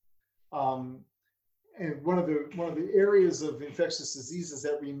 1970s. And one of the areas of infectious diseases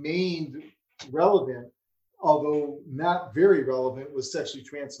that remained relevant, although not very relevant, was sexually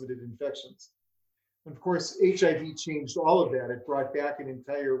transmitted infections. And of course, HIV changed all of that. It brought back an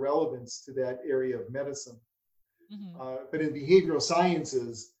entire relevance to that area of medicine. Mm-hmm. But in behavioral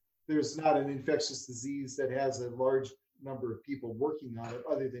sciences, there's not an infectious disease that has a large number of people working on it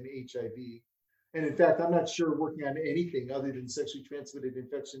other than HIV. And in fact, I'm not sure working on anything other than sexually transmitted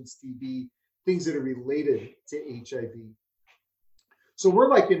infections, TB, things that are related to HIV. So we're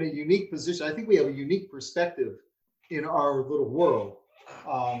like in a unique position. I think we have a unique perspective in our little world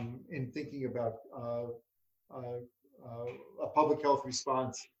in thinking about a public health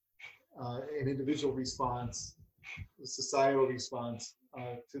response, an individual response, a societal response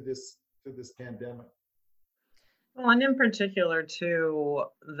to this pandemic. Well, and in particular, too,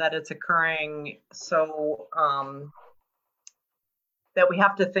 that it's occurring so that we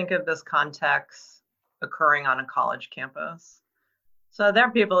have to think of this context occurring on a college campus. So there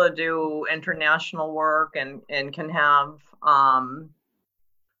are people that do international work and can have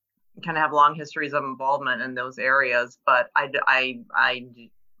long histories of involvement in those areas, but I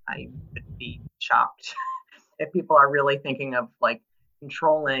would be shocked if people are really thinking of like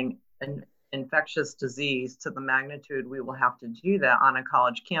controlling an infectious disease to the magnitude we will have to do that on a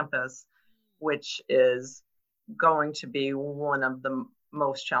college campus, which is going to be one of the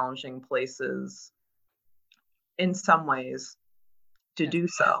most challenging places in some ways to do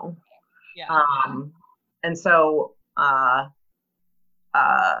so. And so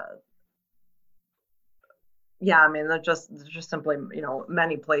there's just simply,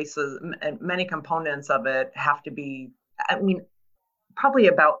 many places and many components of it have to be, probably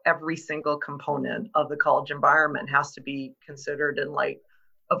about every single component of the college environment has to be considered in light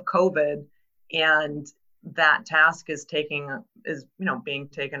of COVID. And that task is being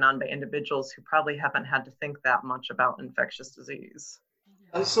taken on by individuals who probably haven't had to think that much about infectious disease.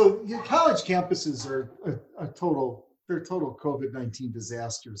 So your college campuses are total COVID-19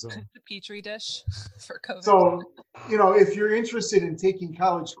 disaster zone. The petri dish for COVID. So, if you're interested in taking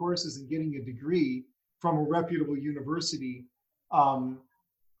college courses and getting a degree from a reputable university,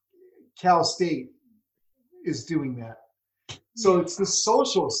 Cal State is doing that. So it's the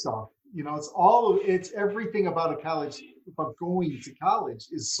social stuff You know, it's everything about a college, about going to college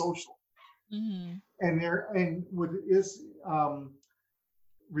is social. Mm-hmm. And what is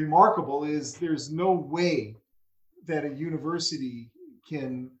remarkable is there's no way that a university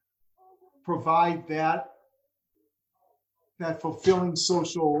can provide that fulfilling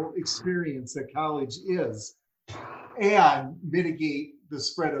social experience that college is and mitigate the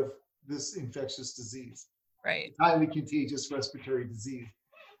spread of this infectious disease, Right. highly contagious respiratory disease.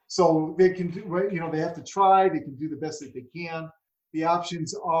 So they can do, you know, they have to try, they can do the best that they can. The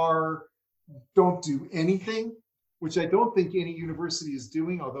options are don't do anything, which I don't think any university is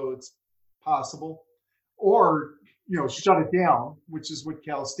doing, although it's possible, or, you know, shut it down, which is what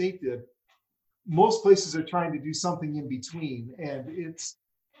Cal State did. Most places are trying to do something in between, and it's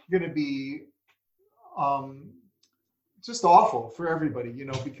going to be just awful for everybody, you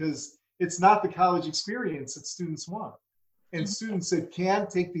know, because it's not the college experience that students want. And students that can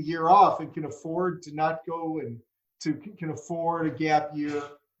take the year off and can afford to not go and can afford a gap year,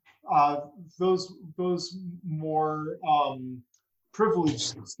 those more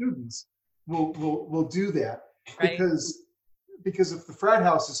privileged students will do that. Right. Because if the frat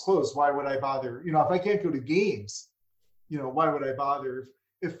house is closed, why would I bother? You know, if I can't go to games, you know, why would I bother?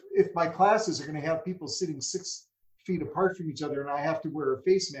 If my classes are going to have people sitting 6 feet apart from each other and I have to wear a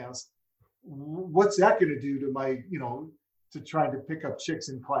face mask, what's that going to do to my, you know, to trying to pick up chicks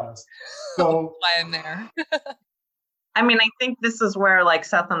in class? So why I'm there. I mean, I think this is where like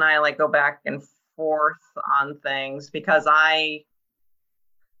Seth and I like go back and forth on things, because when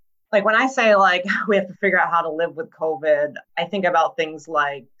I say like we have to figure out how to live with COVID, I think about things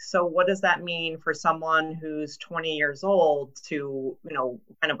like, so what does that mean for someone who's 20 years old to, you know,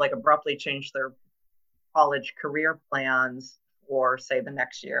 kind of like abruptly change their college career plans for say the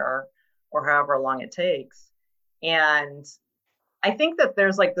next year or however long it takes? And I think that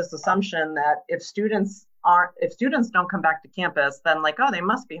there's like this assumption that if students don't come back to campus, then like, oh, they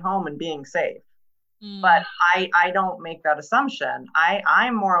must be home and being safe. But I don't make that assumption.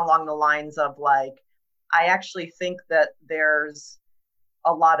 I'm more along the lines of like, I actually think that there's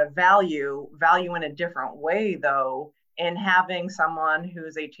a lot of value in a different way though, in having someone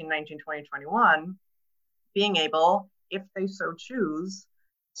who's 18, 19, 20, 21, being able, if they so choose,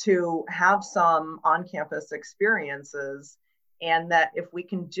 to have some on-campus experiences. And that if we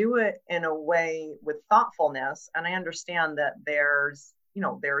can do it in a way with thoughtfulness, and I understand that there's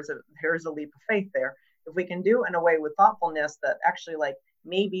a leap of faith there. If we can do it in a way with thoughtfulness that actually like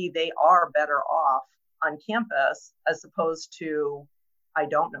maybe they are better off on campus as opposed to I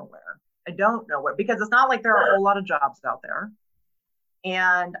don't know where, because it's not like there are a whole lot of jobs out there.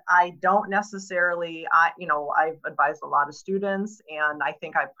 And I don't necessarily, I've advised a lot of students, and I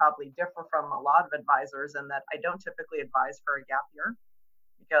think I probably differ from a lot of advisors in that I don't typically advise for a gap year,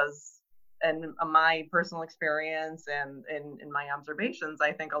 because in my personal experience and in my observations,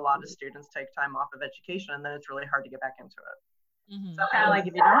 I think a lot of students take time off of education and then it's really hard to get back into it. Mm-hmm. So kind of like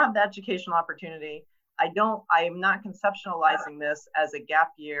if you don't have the educational opportunity, I am not conceptualizing this as a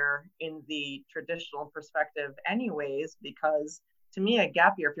gap year in the traditional perspective anyways, because to me, a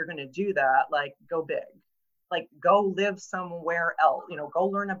gap year, if you're going to do that, like go big, like go live somewhere else, you know, go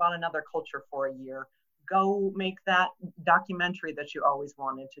learn about another culture for a year, go make that documentary that you always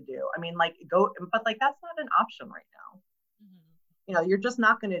wanted to do. I mean, like go, but like that's not an option right now. Mm-hmm. You know, you're just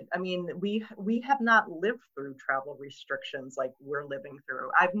not going to, I mean, we have not lived through travel restrictions like we're living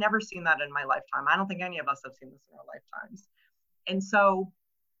through. I've never seen that in my lifetime. I don't think any of us have seen this in our lifetimes. And so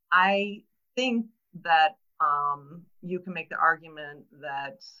I think that you can make the argument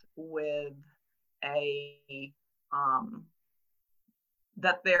that with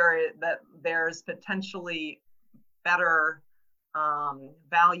there's potentially better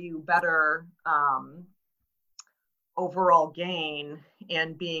value, better overall gain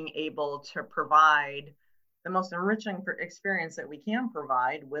in being able to provide the most enriching experience that we can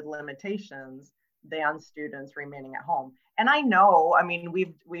provide with limitations than students remaining at home. And I know, I mean,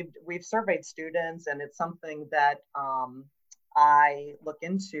 we've surveyed students, and it's something that I look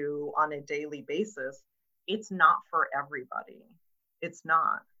into on a daily basis. It's not for everybody. It's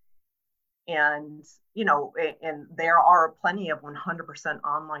not. And, you know, and there are plenty of 100%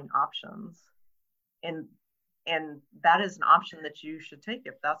 online options. And that is an option that you should take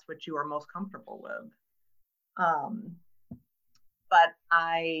if that's what you are most comfortable with. But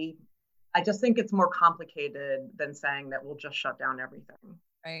I just think it's more complicated than saying that we'll just shut down everything.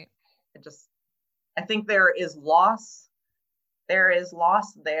 Right. I think there is loss. There is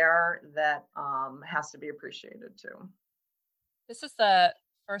loss there that has to be appreciated too. This is the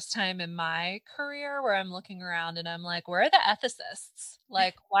first time in my career where I'm looking around and I'm like, where are the ethicists?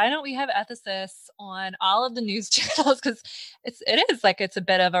 Like, why don't we have ethicists on all of the news channels? Because it is like it's a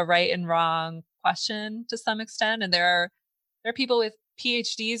bit of a right and wrong question to some extent. And there are people with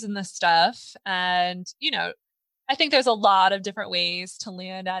PhDs in this stuff. And, I think there's a lot of different ways to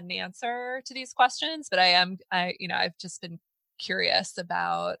land at an answer to these questions, but I've just been curious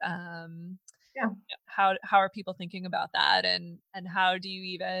about how are people thinking about that, and how do you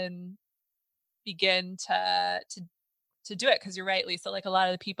even begin to do it? Because you're right, Lisa, like a lot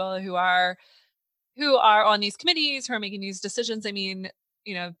of the people who are on these committees, who are making these decisions, I mean,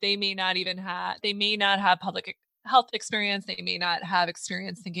 they may not have public health experience. They may not have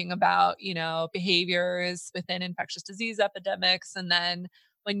experience thinking about, behaviors within infectious disease epidemics. And then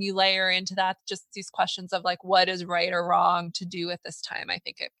when you layer into that just these questions of like, what is right or wrong to do at this time, I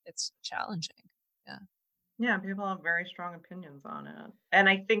think it's challenging. Yeah, people have very strong opinions on it. And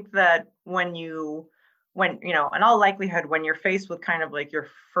I think that when in all likelihood, when you're faced with kind of like your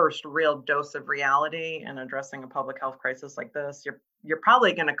first real dose of reality and addressing a public health crisis like this, you're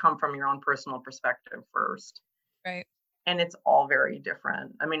probably going to come from your own personal perspective first. Right. And it's all very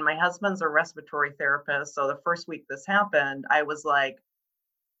different. I mean, my husband's a respiratory therapist. So the first week this happened, I was like,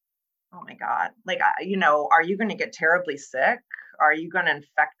 oh my God, like, are you going to get terribly sick? Are you going to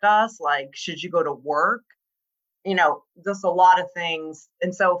infect us? Like, should you go to work? Just a lot of things.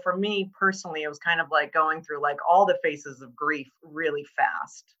 And so for me personally, it was kind of like going through like all the phases of grief really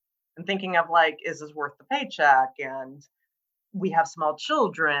fast and thinking of like, is this worth the paycheck? And we have small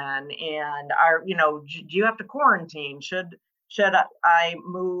children, and do you have to quarantine? Should I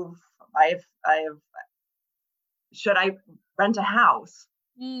move? Should I rent a house?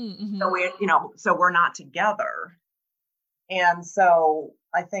 Mm-hmm. So we're not together. And so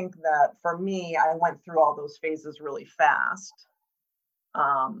I think that for me, I went through all those phases really fast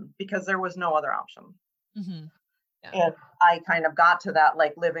because there was no other option. Mm-hmm. Yeah. And I kind of got to that,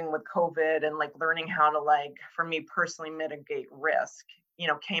 like living with COVID and like learning how to, like, for me personally, mitigate risk,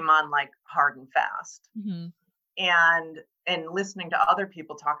 came on like hard and fast. Mm-hmm. And listening to other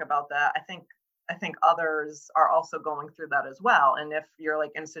people talk about that, I think others are also going through that as well. And if you're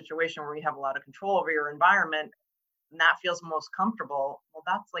like in a situation where you have a lot of control over your environment and that feels most comfortable, well,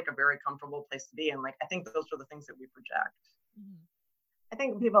 that's like a very comfortable place to be. And like, I think those are the things that we project. Mm-hmm. I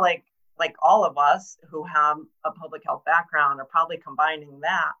think people like all of us who have a public health background are probably combining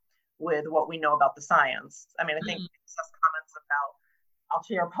that with what we know about the science. I mean, I think Lisa's comments about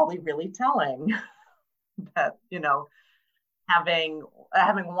Fauci are probably really telling that, having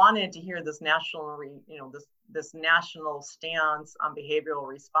wanted to hear this national, this national stance on behavioral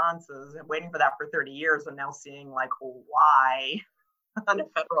responses and waiting for that for 30 years and now seeing like, why on a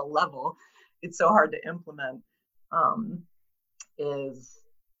federal level it's so hard to implement is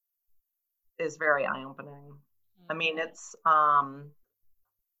very eye-opening. I mean, it's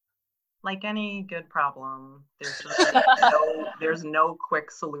like any good problem. There's no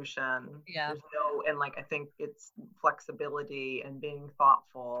quick solution. Yeah. And like I think it's flexibility and being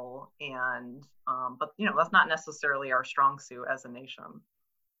thoughtful and but that's not necessarily our strong suit as a nation.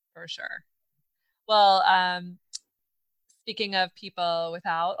 For sure. Well, speaking of people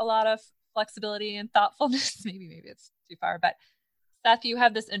without a lot of flexibility and thoughtfulness, maybe it's too far, but Seth, you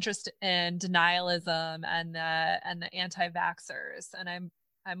have this interest in denialism and the anti-vaxxers, and I'm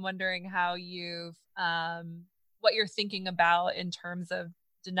wondering how you've what you're thinking about in terms of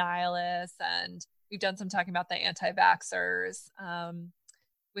denialists, and we've done some talking about the anti-vaxxers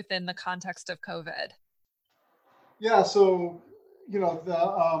within the context of COVID. Yeah, so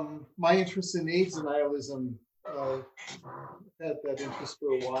my interest in AIDS denialism had that interest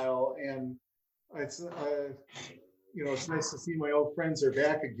for a while, and it's it's nice to see my old friends are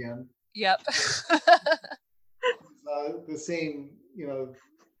back again. Yep. The same,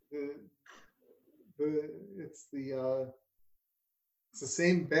 it's the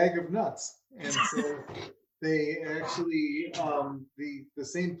same bag of nuts, and so they actually the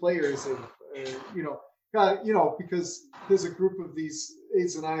same players have because there's a group of these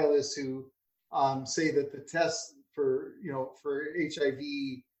AIDS denialists who say that the tests for HIV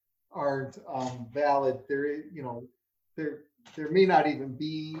aren't valid. There may not even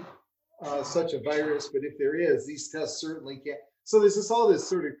be such a virus, but if there is, these tests certainly can't. So there's all this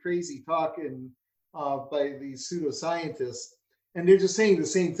sort of crazy talk by these pseudoscientists, and they're just saying the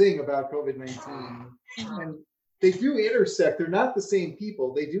same thing about COVID-19. And they do intersect. They're not the same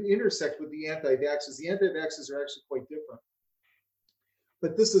people. They do intersect with the anti-vaxxers. The anti-vaxxers are actually quite different.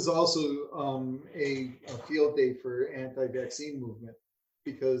 But this is also a field day for anti-vaccine movement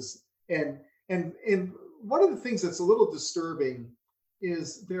because and one of the things that's a little disturbing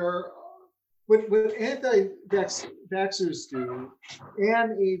is there are what anti-vaxxers do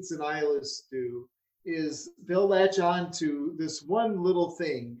and AIDS denialists do is they'll latch on to this one little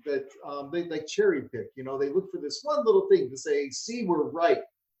thing that they like cherry pick. You know, they look for this one little thing to say, see, we're right.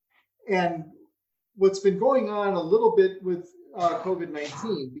 And what's been going on a little bit with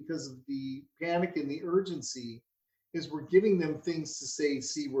COVID-19 because of the panic and the urgency is we're giving them things to say,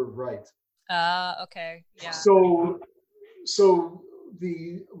 see, we're right. Okay. Yeah. So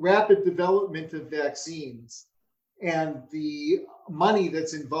the rapid development of vaccines and the money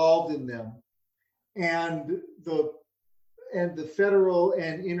that's involved in them and the federal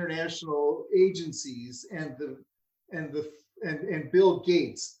and international agencies and Bill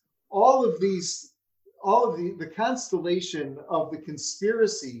Gates, all of the constellation of the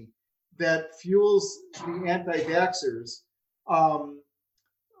conspiracy that fuels the anti-vaxxers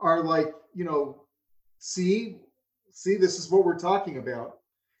are like, you know, see, this is what we're talking about.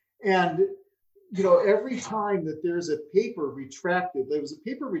 And, you know, every time that there's a paper retracted, there was a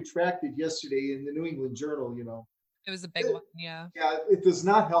paper retracted yesterday in the New England Journal, you know. It was a big one, yeah. Yeah, it does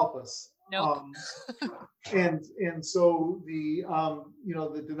not help us. Nope. And so the, you know,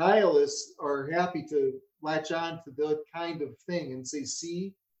 the denialists are happy to latch on to that kind of thing and say,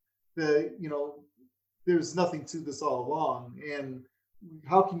 see, you know, there's nothing to this all along. And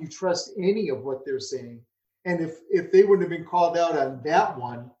how can you trust any of what they're saying? And if they wouldn't have been called out on that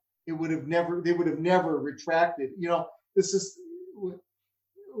one, they would have never retracted. You know, it's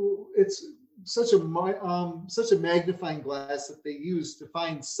such a magnifying glass that they use to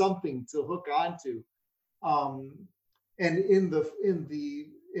find something to hook onto. And in the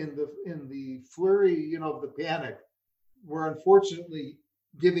flurry, you know, of the panic, we're unfortunately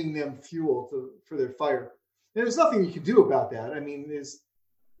giving them fuel for their fire. And there's nothing you can do about that. I mean,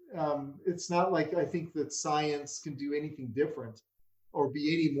 it's not like I think that science can do anything different or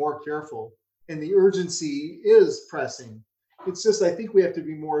be any more careful. And the urgency is pressing. It's just, I think we have to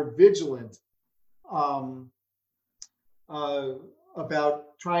be more vigilant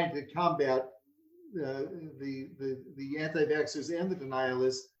about trying to combat the anti-vaxxers and the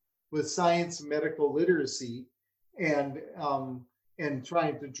denialists with science and medical literacy and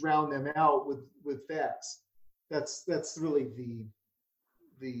trying to drown them out with facts. That's really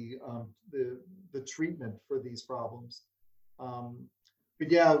the treatment for these problems. But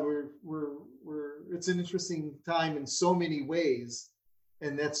yeah, it's an interesting time in so many ways,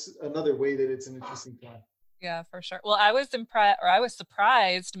 and that's another way that it's an interesting time. Yeah, for sure. Well, I was I was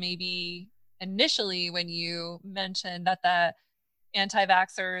surprised maybe initially when you mentioned that the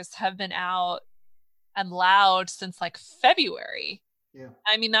anti-vaxxers have been out and loud since like February. Yeah.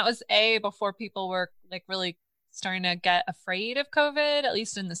 I mean, that was before people were like really starting to get afraid of COVID, at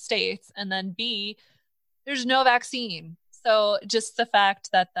least in the States. And then B, there's no vaccine. So just the fact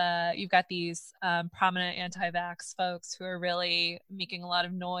that you've got these prominent anti-vax folks who are really making a lot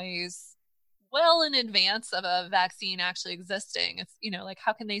of noise well in advance of a vaccine actually existing. It's, you know, like,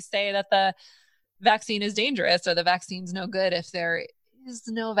 how can they say that the vaccine is dangerous or the vaccine's no good if there is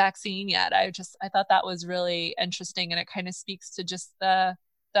no vaccine yet? I thought that was really interesting. And it kind of speaks to just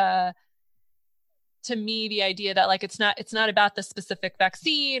to me, the idea that like, it's not about the specific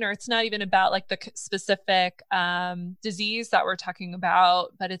vaccine, or it's not even about like the specific disease that we're talking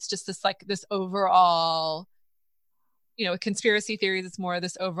about, but it's just this overall, you know, conspiracy theories. It's more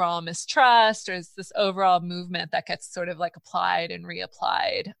this overall mistrust, or it's this overall movement that gets sort of like applied and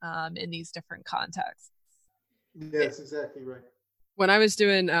reapplied in these different contexts. That's exactly right. When I was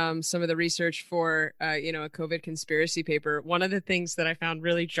doing some of the research for, you know, a COVID conspiracy paper, one of the things that I found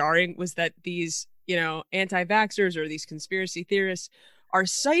really jarring was that these, you know, anti-vaxxers or these conspiracy theorists are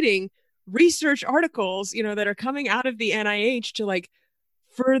citing research articles, you know, that are coming out of the NIH to like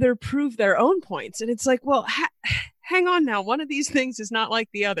further prove their own points. And it's like, well, hang on now. One of these things is not like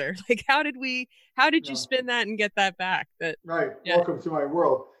the other. Like, how did you spin that and get that back? Right. Yeah. Welcome to my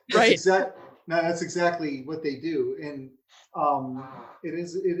world. That's right. That's exactly what they do. And it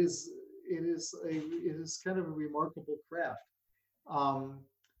is kind of a remarkable craft.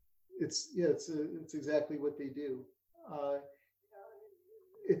 It's exactly what they do.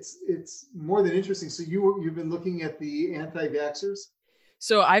 It's more than interesting. So you've been looking at the anti-vaxxers?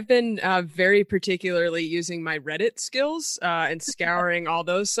 So I've been very particularly using my Reddit skills and scouring all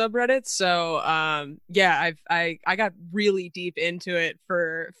those subreddits. So yeah, I got really deep into it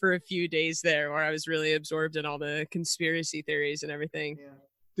for a few days there, where I was really absorbed in all the conspiracy theories and everything. Yeah.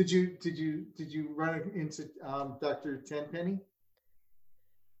 Did you run into Dr. Tenpenny?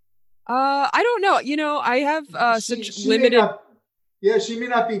 I don't know. You know, I have such limited. She may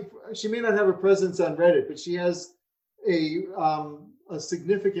not have a presence on Reddit, but she has a a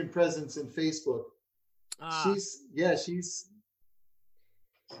significant presence in Facebook. She's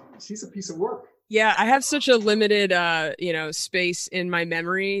a piece of work. Yeah, I have such a limited, space in my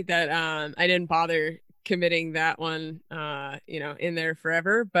memory that I didn't bother committing that one, in there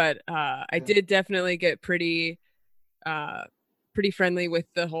forever. But I did definitely get pretty friendly with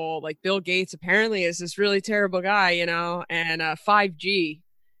the whole, like, Bill Gates apparently is this really terrible guy, and 5G.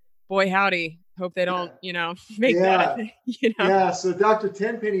 Boy, howdy. Hope they don't, make that a thing, Yeah, so Dr.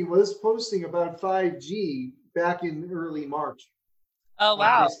 Tenpenny was posting about 5G back in early March. Oh,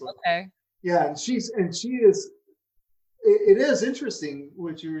 wow. Okay. Yeah, and she is, it is interesting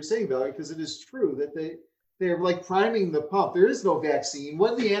what you were saying, Valerie, because it is true that they're like priming the pump. There is no vaccine.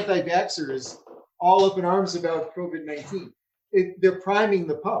 When the anti-vaxxers all up in arms about COVID-19, they're priming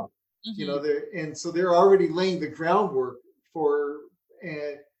the pump, and so they're already laying the groundwork for,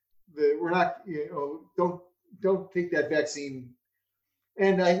 we're not, don't take that vaccine.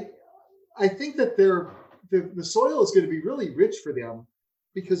 And I think that the soil is going to be really rich for them,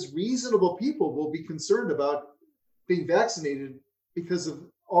 because reasonable people will be concerned about being vaccinated because of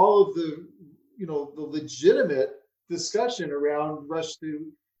all of the legitimate discussion around rush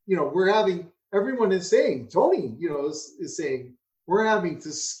to, everyone is saying, Tony, is saying, we're having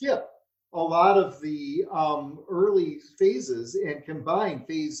to skip a lot of the early phases and combine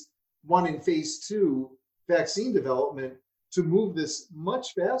phase 1 and phase 2 vaccine development to move this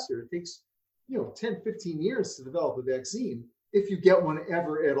much faster. It takes, 10, 15 years to develop a vaccine, if you get one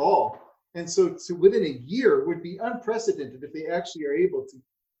ever at all. And so within a year would be unprecedented if they actually are able to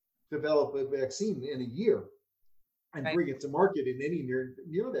develop a vaccine in a year and bring it to market in any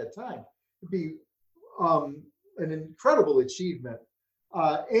near that time. It'd be an incredible achievement.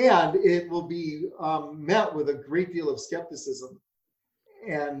 And it will be met with a great deal of skepticism.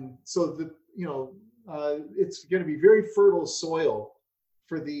 And so it's going to be very fertile soil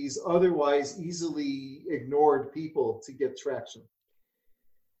for these otherwise easily ignored people to get traction.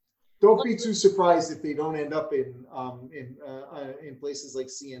 Don't be too surprised if they don't end up in places like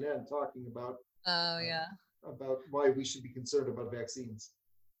CNN talking about about why we should be concerned about vaccines.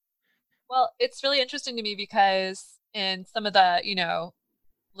 Well, it's really interesting to me because in some of the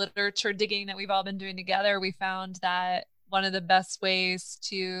literature digging that we've all been doing together, we found that one of the best ways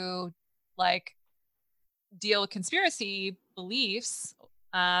to deal with conspiracy beliefs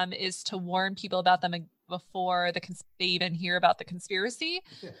is to warn people about them before they even hear about the conspiracy.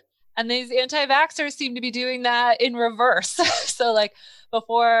 Yeah. And these anti-vaxxers seem to be doing that in reverse. So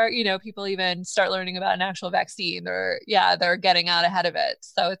before, people even start learning about an actual vaccine, they're getting out ahead of it.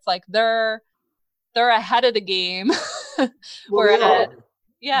 So it's like they're ahead of the game. Well,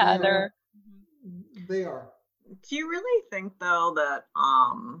 they are. Do you really think though that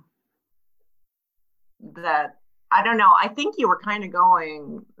that I don't know, I think you were kind of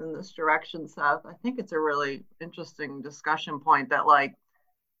going in this direction, Seth. I think it's a really interesting discussion point that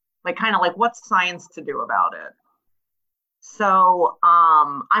what's science to do about it? So,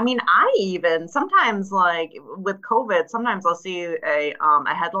 I even sometimes with COVID, sometimes I'll see a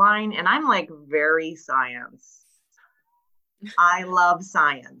headline and I'm very science. I love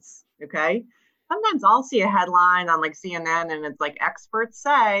science. Okay. Sometimes I'll see a headline on CNN and it's experts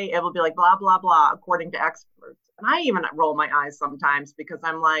say, it will be blah, blah, blah, according to experts. And I even roll my eyes sometimes because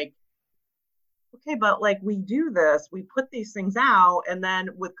I'm okay, but we do this, we put these things out, and then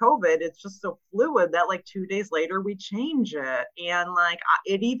with COVID, it's just so fluid that 2 days later we change it. And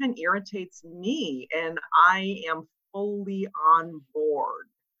it even irritates me, and I am fully on board.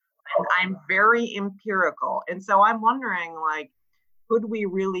 And I'm very empirical. And so I'm wondering, could we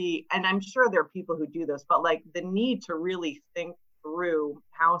really, and I'm sure there are people who do this, but the need to really think through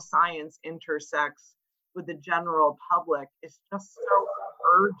how science intersects with the general public is just so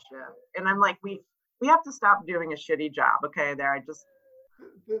urgent. And I'm we have to stop doing a shitty job. Okay,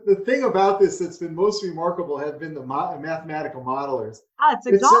 the thing about this that's been most remarkable have been the mathematical modelers. It's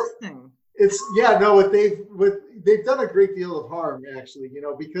exhausting. What they've done a great deal of harm, actually,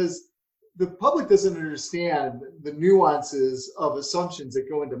 because the public doesn't understand the nuances of assumptions that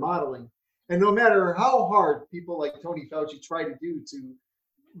go into modeling. And no matter how hard people like Tony Fauci try to do to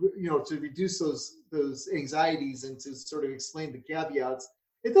reduce those anxieties and to sort of explain the caveats,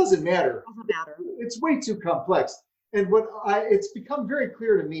 it doesn't matter. It's way too complex. And it's become very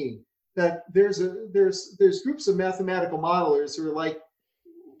clear to me that there's groups of mathematical modelers who are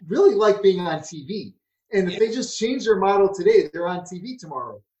really like being on TV. And if they just change their model today, they're on TV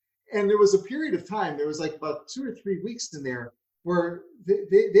tomorrow. And there was a period of time, there was about 2 or 3 weeks in there where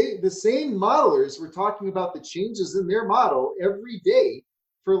the same modelers were talking about the changes in their model every day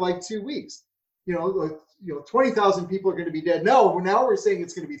for 2 weeks. 20,000 people are going to be dead. No, now we're saying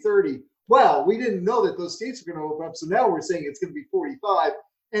it's going to be 30. Well, we didn't know that those states were going to open up, so now we're saying it's going to be 45.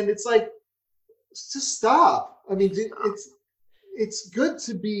 And it's like, just stop. I mean, it's good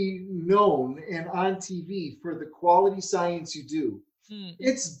to be known and on TV for the quality science you do.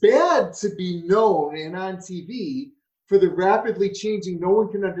 It's bad to be known and on TV for the rapidly changing, no one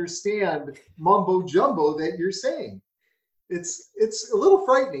can understand mumbo jumbo that you're saying. It's a little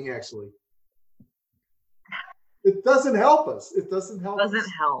frightening, actually. It doesn't help us. It doesn't help.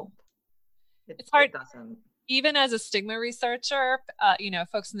 It's hard. It doesn't. Even as a stigma researcher,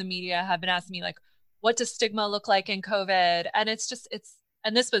 folks in the media have been asking me, like, what does stigma look like in COVID? And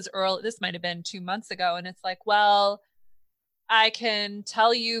and this was early, this might've been 2 months ago. And it's like, well, I can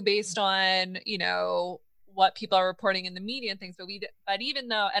tell you based on, what people are reporting in the media and things, but even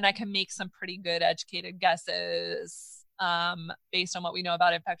though, and I can make some pretty good educated guesses based on what we know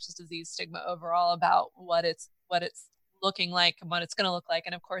about infectious disease stigma overall, about what it's looking like and what it's going to look like.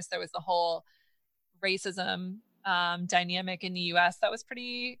 And of course, there was the whole racism dynamic in the US that was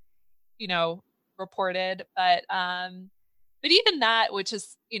pretty, reported. But even that, which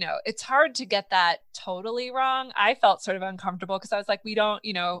is, it's hard to get that totally wrong. I felt sort of uncomfortable because I was like, we don't,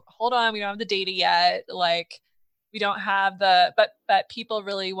 hold on, we don't have the data yet. Like, we don't have but people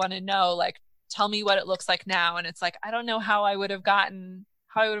really want to know, like, tell me what it looks like now. And it's like, I don't know how I would have gotten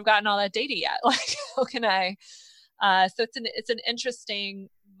all that data yet. Like, how can I? So it's an interesting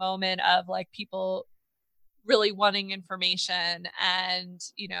moment of like people really wanting information and,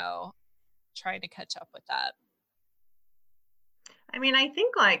 trying to catch up with that. I mean, I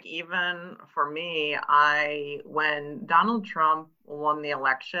think like even for me, when Donald Trump won the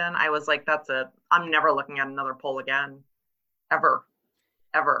election, I was like, that's it. I'm never looking at another poll again, ever.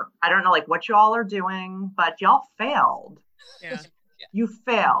 I don't know like what you all are doing, but y'all failed. Yeah. You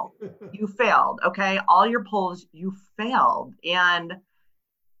failed. Okay. All your polls, you failed. And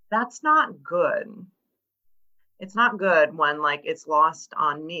that's not good. It's not good when like it's lost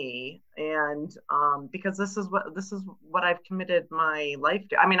on me. And because this is what I've committed my life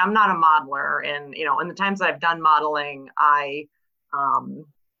to. I mean, I'm not a modeler, and in the times I've done modeling, I know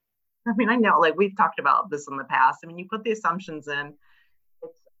like we've talked about this in the past. I mean, you put the assumptions in,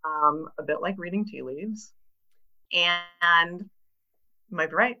 it's a bit like reading tea leaves, and might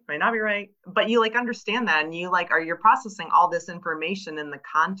be right, might not be right, but you like understand that, and you like you're processing all this information in the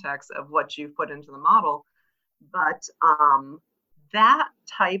context of what you've put into the model. But that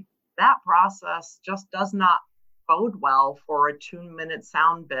process just does not bode well for a 2-minute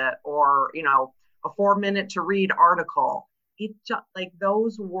sound bit or a 4-minute to read article. It just like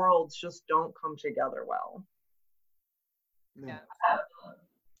those worlds just don't come together well. Yeah.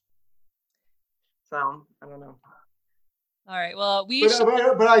 So I don't know. All right. Well,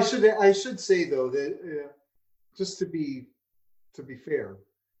 but I should say though that just to be fair,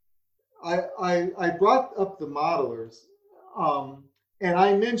 I brought up the modelers, and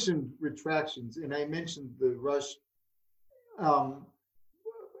I mentioned retractions, and I mentioned the rush,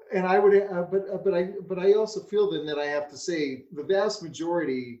 and I would, but I also feel then that I have to say the vast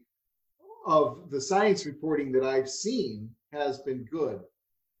majority of the science reporting that I've seen has been good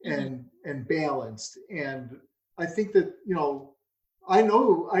and balanced, and I think that I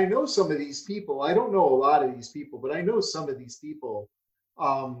know some of these people. I don't know a lot of these people, but I know some of these people.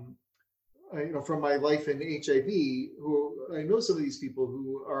 From my life in HIV, who I know some of these people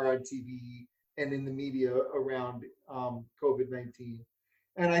who are on TV and in the media around COVID-19.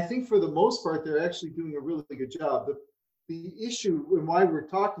 And I think for the most part, they're actually doing a really good job. The issue and why we're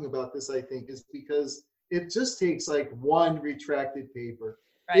talking about this, I think, is because it just takes like one retracted paper.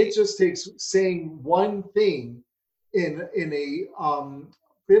 Right. It just takes saying one thing in a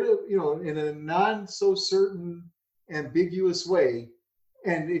bit of, in a non so certain, ambiguous way.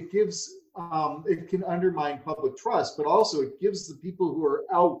 And it gives, it can undermine public trust, but also it gives the people who are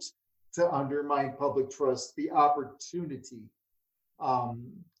out to undermine public trust the opportunity.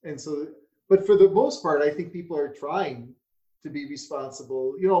 And so, but for the most part, I think people are trying to be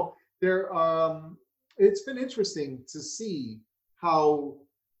responsible. It's been interesting to see how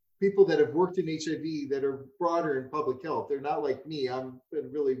people that have worked in HIV that are broader in public health, they're not like me. I'm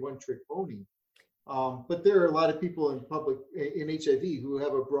been really one-trick pony. But there are a lot of people in HIV who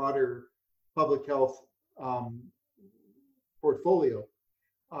have a broader public health portfolio,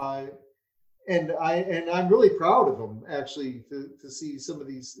 and I'm really proud of them actually to see some of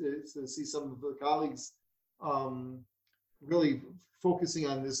these to see some of the colleagues really focusing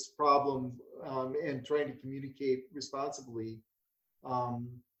on this problem and trying to communicate responsibly.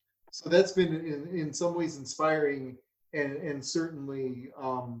 So that's been in some ways inspiring and certainly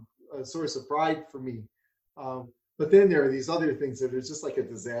a source of pride for me. But then there are these other things that are just like a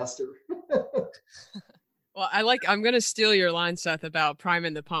disaster. Well, I'm going to steal your line, Seth, about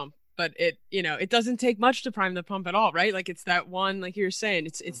priming the pump, but it doesn't take much to prime the pump at all, right? Like it's that one, like you were saying,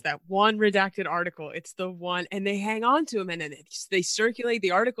 it's that one redacted article. It's the one, and they hang on to them, and then they circulate.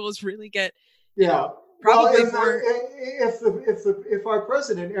 The articles really get, probably more. If our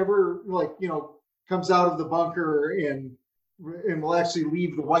president ever comes out of the bunker and will actually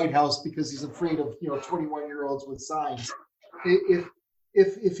leave the White House because he's afraid of 21-year-olds with signs,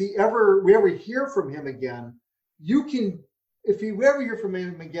 if we ever hear from him again, if you ever hear from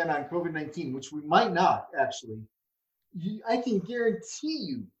him again on COVID-19, which we might not actually, I can guarantee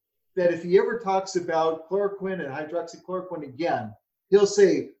you that if he ever talks about chloroquine and hydroxychloroquine again, he'll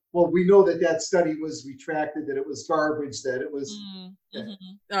say, well, we know that study was retracted, that it was garbage, that it was. Mm-hmm.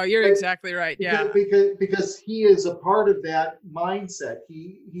 Oh, you're exactly right. Yeah. Because he is a part of that mindset.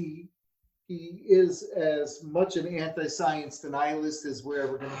 He is as much an anti-science denialist as we're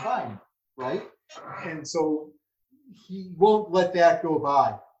ever going to find, right? And so he won't let that go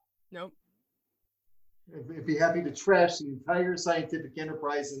by. Nope. He'd be happy to trash the entire scientific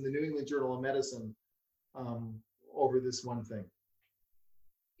enterprise in the New England Journal of Medicine over this one thing.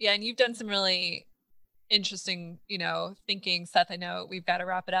 Yeah, and you've done some really interesting, thinking, Seth. I know we've got to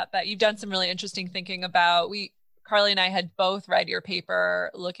wrap it up, but you've done some really interesting thinking about Carly and I had both read your paper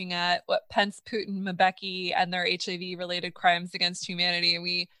looking at what Pence, Putin, Mbeki, and their HIV-related crimes against humanity.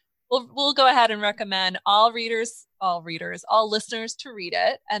 And we'll go ahead and recommend all listeners to read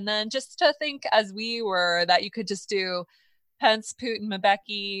it. And then just to think as we were that you could just do Pence, Putin,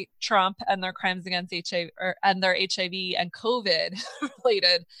 Mbeki, Trump, and their crimes against HIV and their HIV and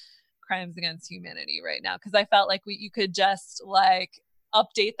COVID-related crimes against humanity right now. Because I felt like you could just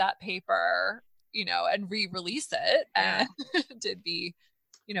update that paper, and re-release it, and it'd be,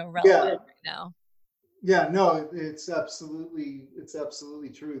 relevant right now. Yeah, no, it's absolutely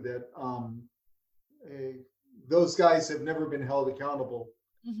true that those guys have never been held accountable.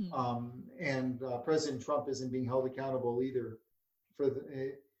 Mm-hmm. And President Trump isn't being held accountable either for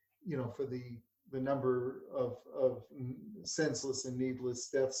the number of senseless and needless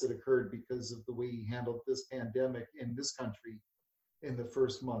deaths that occurred because of the way he handled this pandemic in this country in the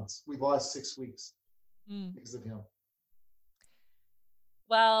first months. We lost 6 weeks because of him.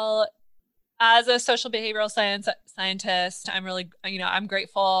 Well, as a social behavioral scientist, I'm really, I'm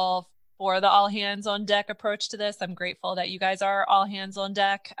grateful for the all hands on deck approach to this. I'm grateful that you guys are all hands on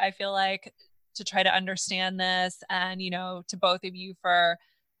deck. I feel like to try to understand this, and, to both of you for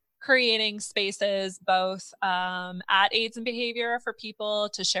creating spaces, both at AIDS and Behavior, for people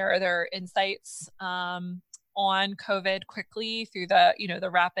to share their insights on COVID quickly through the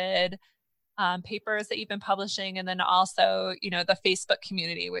rapid papers that you've been publishing. And then also, the Facebook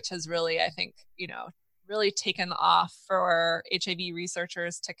community, which has really, I think, really taken off for HIV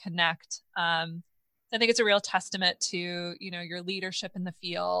researchers to connect. I think it's a real testament to, your leadership in the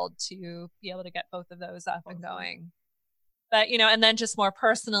field to be able to get both of those up and going. But, and then just more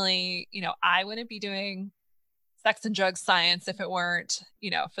personally, I wouldn't be doing sex and drug science if it weren't,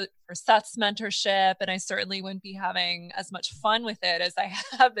 for Seth's mentorship. And I certainly wouldn't be having as much fun with it as I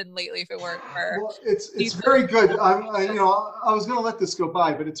have been lately if it weren't for. Well, it's very good. I was going to let this go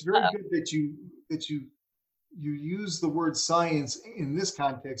by, but it's very good that you use the word science in this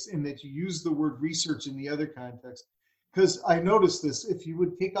context and that you use the word research in the other context. Because I noticed this, if you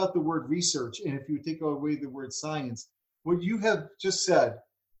would take out the word research and if you would take away the word science, what you have just said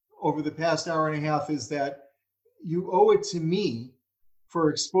over the past hour and a half is that you owe it to me for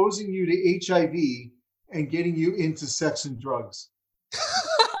exposing you to HIV and getting you into sex and drugs.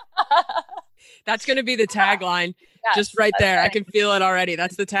 That's going to be the tagline. Yes, just right there. Right. I can feel it already.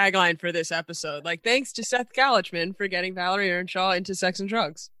 That's the tagline for this episode. Thanks to Seth Galichman for getting Valerie Earnshaw into sex and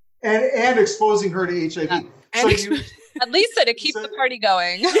drugs. And exposing her to HIV. At least to keep the party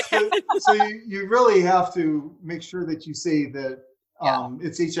going. so you really have to make sure that you say that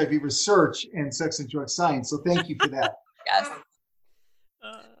it's HIV research and sex and drug science. So thank you for that. Yes.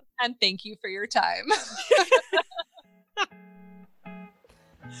 And thank you for your time.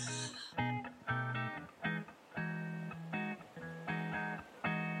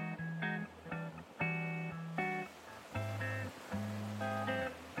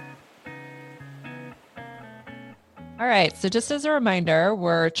 All right. So just as a reminder,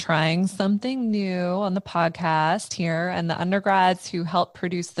 we're trying something new on the podcast here, and the undergrads who helped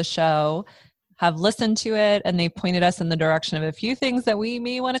produce the show have listened to it, and they pointed us in the direction of a few things that we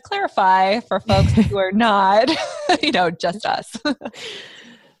may want to clarify for folks who are not, just us who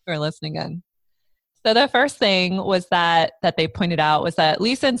are listening in. So the first thing was that they pointed out was that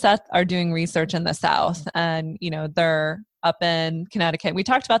Lisa and Seth are doing research in the South, and they're up in Connecticut. We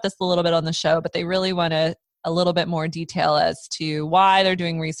talked about this a little bit on the show, but they really want a little bit more detail as to why they're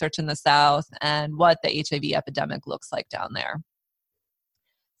doing research in the South and what the HIV epidemic looks like down there.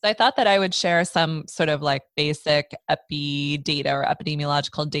 So I thought that I would share some sort of like basic epi data or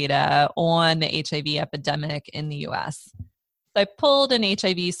epidemiological data on the HIV epidemic in the US. So I pulled an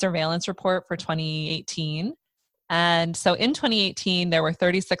HIV surveillance report for 2018. And so in 2018, there were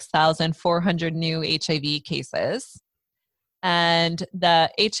 36,400 new HIV cases. And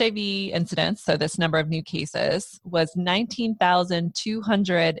the HIV incidence, so this number of new cases, was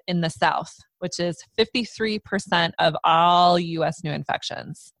 19,200 in the South, which is 53% of all US new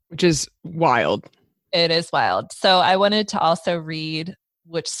infections. Which is wild. It is wild. So I wanted to also read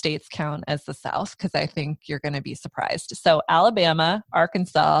which states count as the South, because I think you're going to be surprised. So Alabama,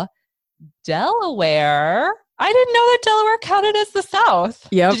 Arkansas, Delaware. I didn't know that Delaware counted as the South.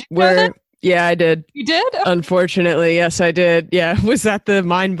 Yep. Yeah, I did. You did? Unfortunately, yes, I did. Yeah. Was that the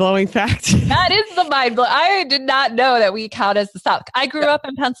mind-blowing fact? That is the mind-blowing. I did not know that we count as the South. I grew up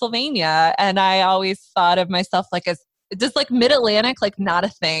in Pennsylvania, and I always thought of myself like as just like Mid-Atlantic, like not a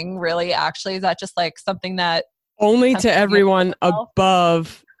thing really, actually. Is that just like something that only to everyone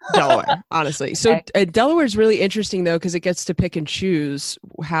above Delaware, honestly. So Delaware is really interesting, though, because it gets to pick and choose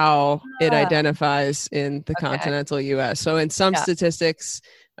how it identifies in the continental U.S. So in some statistics,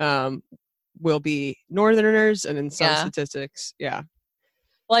 will be Northerners, and in some statistics, Well,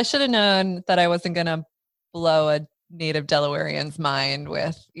 I should have known that I wasn't going to blow a native Delawarean's mind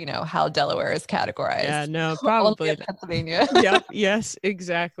with, how Delaware is categorized. Yeah, no, probably. Pennsylvania. Yep. Yes,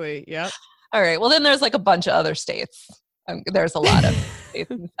 exactly. Yep. All right. Well, then there's like a bunch of other states. There's a lot of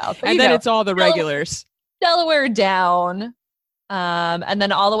states in the South. But, and then it's all the regulars. Delaware down, and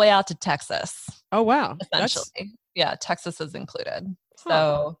then all the way out to Texas. Oh, wow. Essentially. Yeah, Texas is included.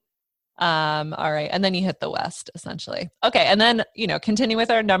 So, all right. And then you hit the West, essentially. Okay. And then, continue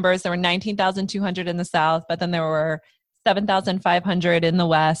with our numbers. There were 19,200 in the South, but then there were 7,500 in the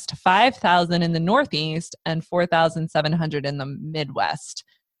West, 5,000 in the Northeast, and 4,700 in the Midwest.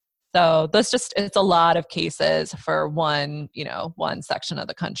 So it's a lot of cases for one section of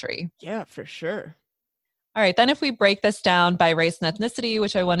the country. Yeah, for sure. All right. Then if we break this down by race and ethnicity,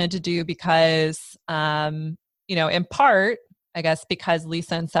 which I wanted to do because, in part, I guess because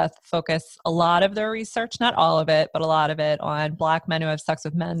Lisa and Seth focus a lot of their research, not all of it, but a lot of it on Black men who have sex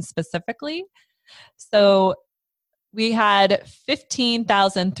with men specifically. So we had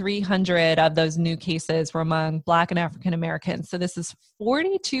 15,300 of those new cases were among Black and African Americans. So this is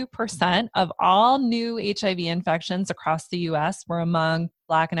 42% of all new HIV infections across the US were among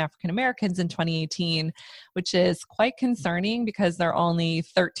Black and African Americans in 2018, which is quite concerning because they're only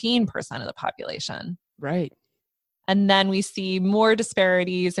 13% of the population. Right. And then we see more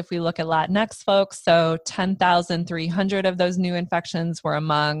disparities if we look at Latinx folks. So 10,300 of those new infections were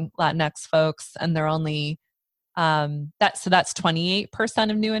among Latinx folks, and they're only that's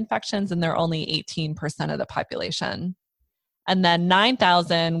 28% of new infections, and they're only 18% of the population. And then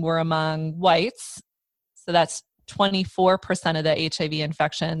 9,000 were among whites, so that's 24% of the HIV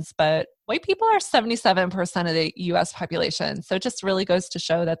infections, but white people are 77% of the US population. So it just really goes to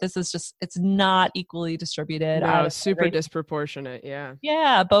show that this is it's not equally distributed. No, super disproportionate. Yeah.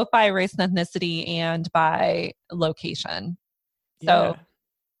 Yeah. Both by race and ethnicity and by location. So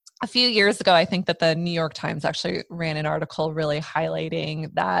a few years ago, I think that the New York Times actually ran an article really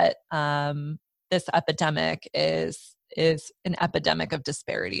highlighting that this epidemic is an epidemic of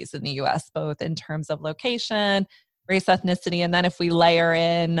disparities in the US, both in terms of location, race, ethnicity, and then if we layer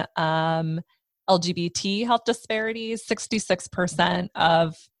in LGBT health disparities, 66%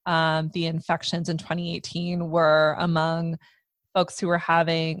 of the infections in 2018 were among folks who were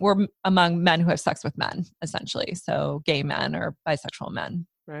among men who have sex with men, essentially. So gay men or bisexual men.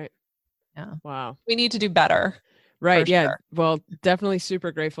 Right. Yeah. Wow. We need to do better. Right. Yeah. Sure. Well, definitely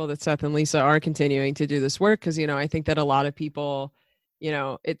super grateful that Seth and Lisa are continuing to do this work because, I think that a lot of people,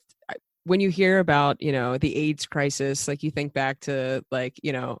 when you hear about, the AIDS crisis, like you think back to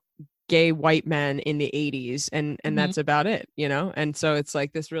gay white men in the 80s and that's about it, And so it's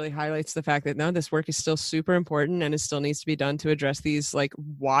like this really highlights the fact that no, this work is still super important and it still needs to be done to address these like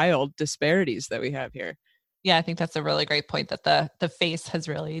wild disparities that we have here. Yeah, I think that's a really great point that the face has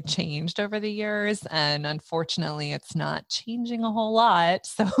really changed over the years. And unfortunately, it's not changing a whole lot.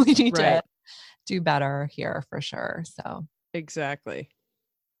 So we need to do better here for sure. So exactly.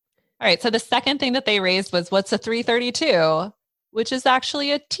 All right. So the second thing that they raised was what's a 332, which is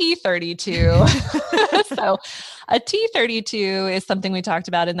actually a T32. So a T32 is something we talked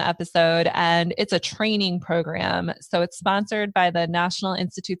about in the episode, and it's a training program. So it's sponsored by the National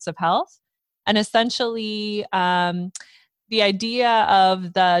Institutes of Health. And essentially, the idea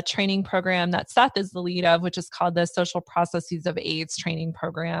of the training program that Seth is the lead of, which is called the Social Processes of AIDS Training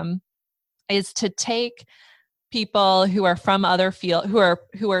Program, is to take people who are from other fields, who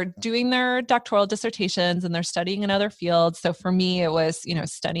are doing their doctoral dissertations and they're studying in other fields. So for me, it was,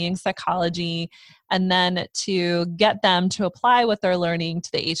 studying psychology, and then to get them to apply what they're learning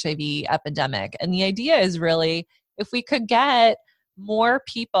to the HIV epidemic. And the idea is really, if we could get more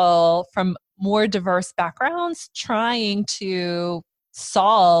people from more diverse backgrounds trying to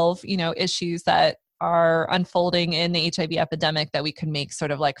solve, issues that are unfolding in the HIV epidemic, that we could make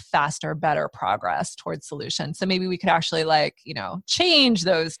sort of like faster, better progress towards solutions. So maybe we could actually change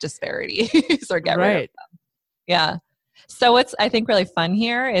those disparities or get rid of them. Yeah. So what's, I think, really fun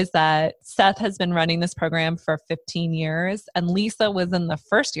here is that Seth has been running this program for 15 years, and Lisa was in the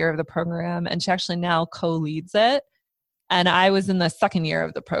first year of the program, and she actually now co-leads it. And I was in the second year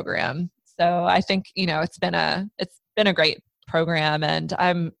of the program. So I think, it's been a great program, and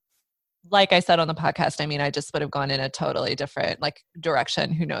I'm, like I said on the podcast, I just would have gone in a totally different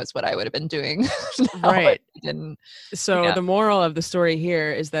direction. Who knows what I would have been doing. Right. So the moral of the story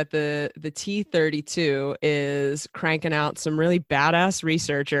here is that the T32 is cranking out some really badass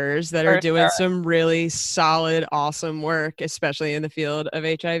researchers that are doing some really solid, awesome work, especially in the field of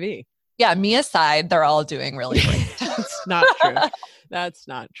HIV. Yeah, me aside, they're all doing really great. That's not true. That's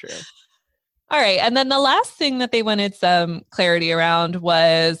not true. All right. And then the last thing that they wanted some clarity around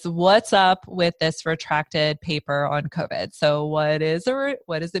was what's up with this retracted paper on COVID. So what does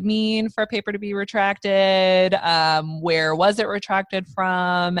it mean for a paper to be retracted? Where was it retracted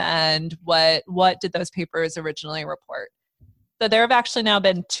from? And what did those papers originally report? So there have actually now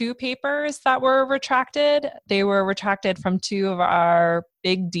been 2 papers that were retracted. They were retracted from 2 of our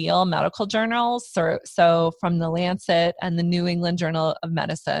big deal medical journals. So from the Lancet and the New England Journal of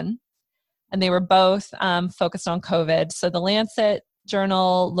Medicine. And they were both focused on COVID. So the Lancet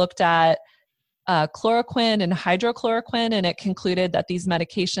journal looked at chloroquine and hydrochloroquine, and it concluded that these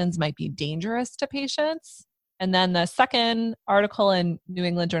medications might be dangerous to patients. And then the second article in New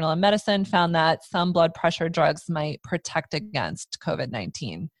England Journal of Medicine found that some blood pressure drugs might protect against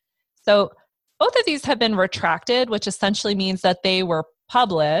COVID-19. So both of these have been retracted, which essentially means that they were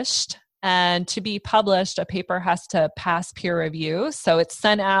published. And to be published, a paper has to pass peer review. So it's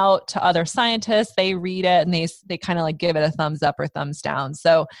sent out to other scientists. They read it and they kind of give it a thumbs up or thumbs down.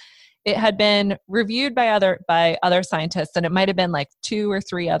 So it had been reviewed by other scientists, and it might have been 2 or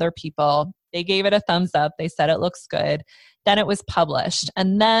 3 other people. They gave it a thumbs up. They said it looks good. Then it was published.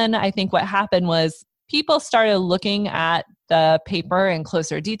 And then I think what happened was people started looking at the paper in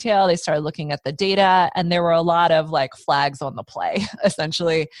closer detail. They started looking at the data, and there were a lot of flags on the play.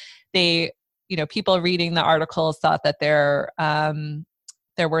 Essentially, people reading the articles thought that there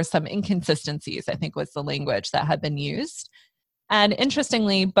were some inconsistencies, I think was the language that had been used. And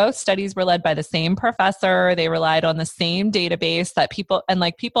interestingly, both studies were led by the same professor. They relied on the same database that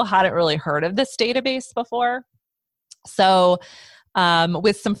people hadn't really heard of this database before. So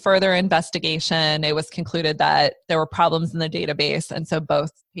with some further investigation, it was concluded that there were problems in the database. And so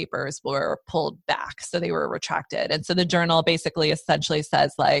both papers were pulled back. So they were retracted. And so the journal basically essentially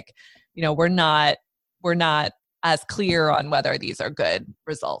says we're not as clear on whether these are good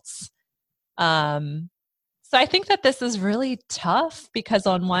results. So I think that this is really tough because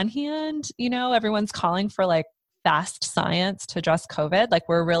on one hand, everyone's calling for fast science to address COVID.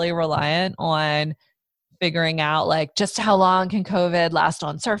 We're really reliant on figuring out just how long can COVID last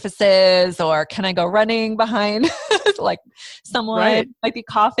on surfaces, or can I go running behind someone might be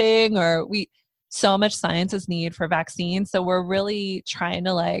coughing, or so much science is needed for vaccines. So we're really trying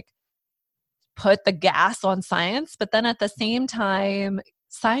to put the gas on science, but then at the same time,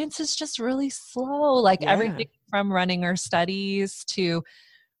 science is just really slow. Everything from running our studies to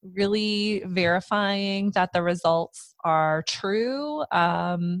really verifying that the results are true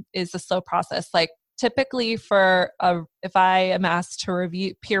is a slow process. Typically if I am asked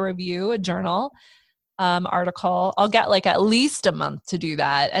to peer review a journal article, I'll get at least a month to do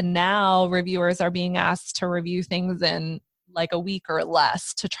that. And now reviewers are being asked to review things in a week or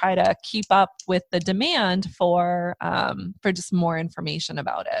less to try to keep up with the demand for just more information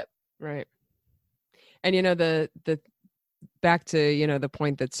about it. Right. And the back to the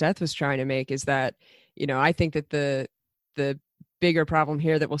point that Seth was trying to make is that I think that the bigger problem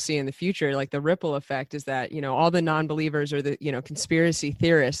here that we'll see in the future, like the ripple effect, is that, all the non-believers or the, conspiracy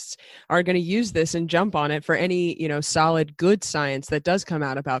theorists are going to use this and jump on it for any, solid good science that does come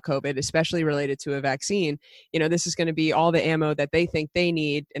out about COVID, especially related to a vaccine. This is going to be all the ammo that they think they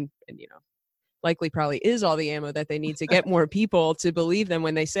need, and likely probably is all the ammo that they need to get more people to believe them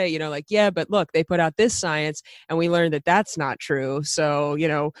when they say, yeah, but look, they put out this science and we learned that that's not true. So,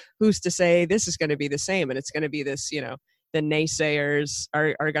 who's to say this is going to be the same? And it's going to be this, the naysayers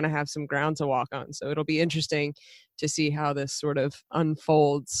are going to have some ground to walk on. So it'll be interesting to see how this sort of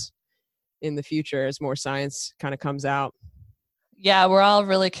unfolds in the future as more science kind of comes out. Yeah, we're all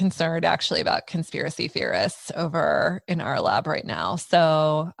really concerned actually about conspiracy theorists over in our lab right now.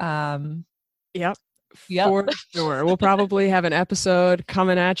 So, Yep. For sure. We'll probably have an episode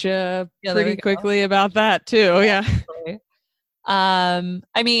coming at you pretty quickly about that too. Yeah.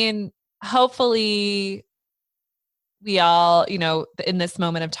 I mean, hopefully we all, in this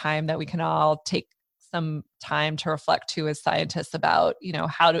moment of time, that we can all take some time to reflect too as scientists about,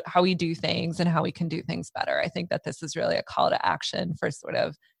 how we do things and how we can do things better. I think that this is really a call to action for sort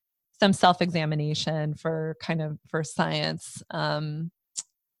of some self-examination for science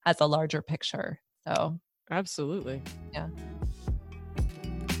as a larger picture. So absolutely. Yeah.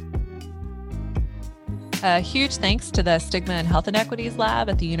 A huge thanks to the Stigma and Health Inequities Lab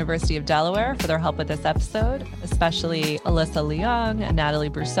at the University of Delaware for their help with this episode, especially Alyssa Leong and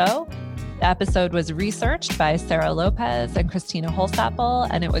Natalie Brousseau. The episode was researched by Sarah Lopez and Christina Holsapple,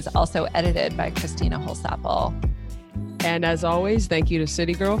 and it was also edited by Christina Holsapple. And as always, thank you to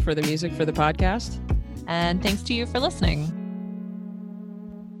City Girl for the music for the podcast. And thanks to you for listening.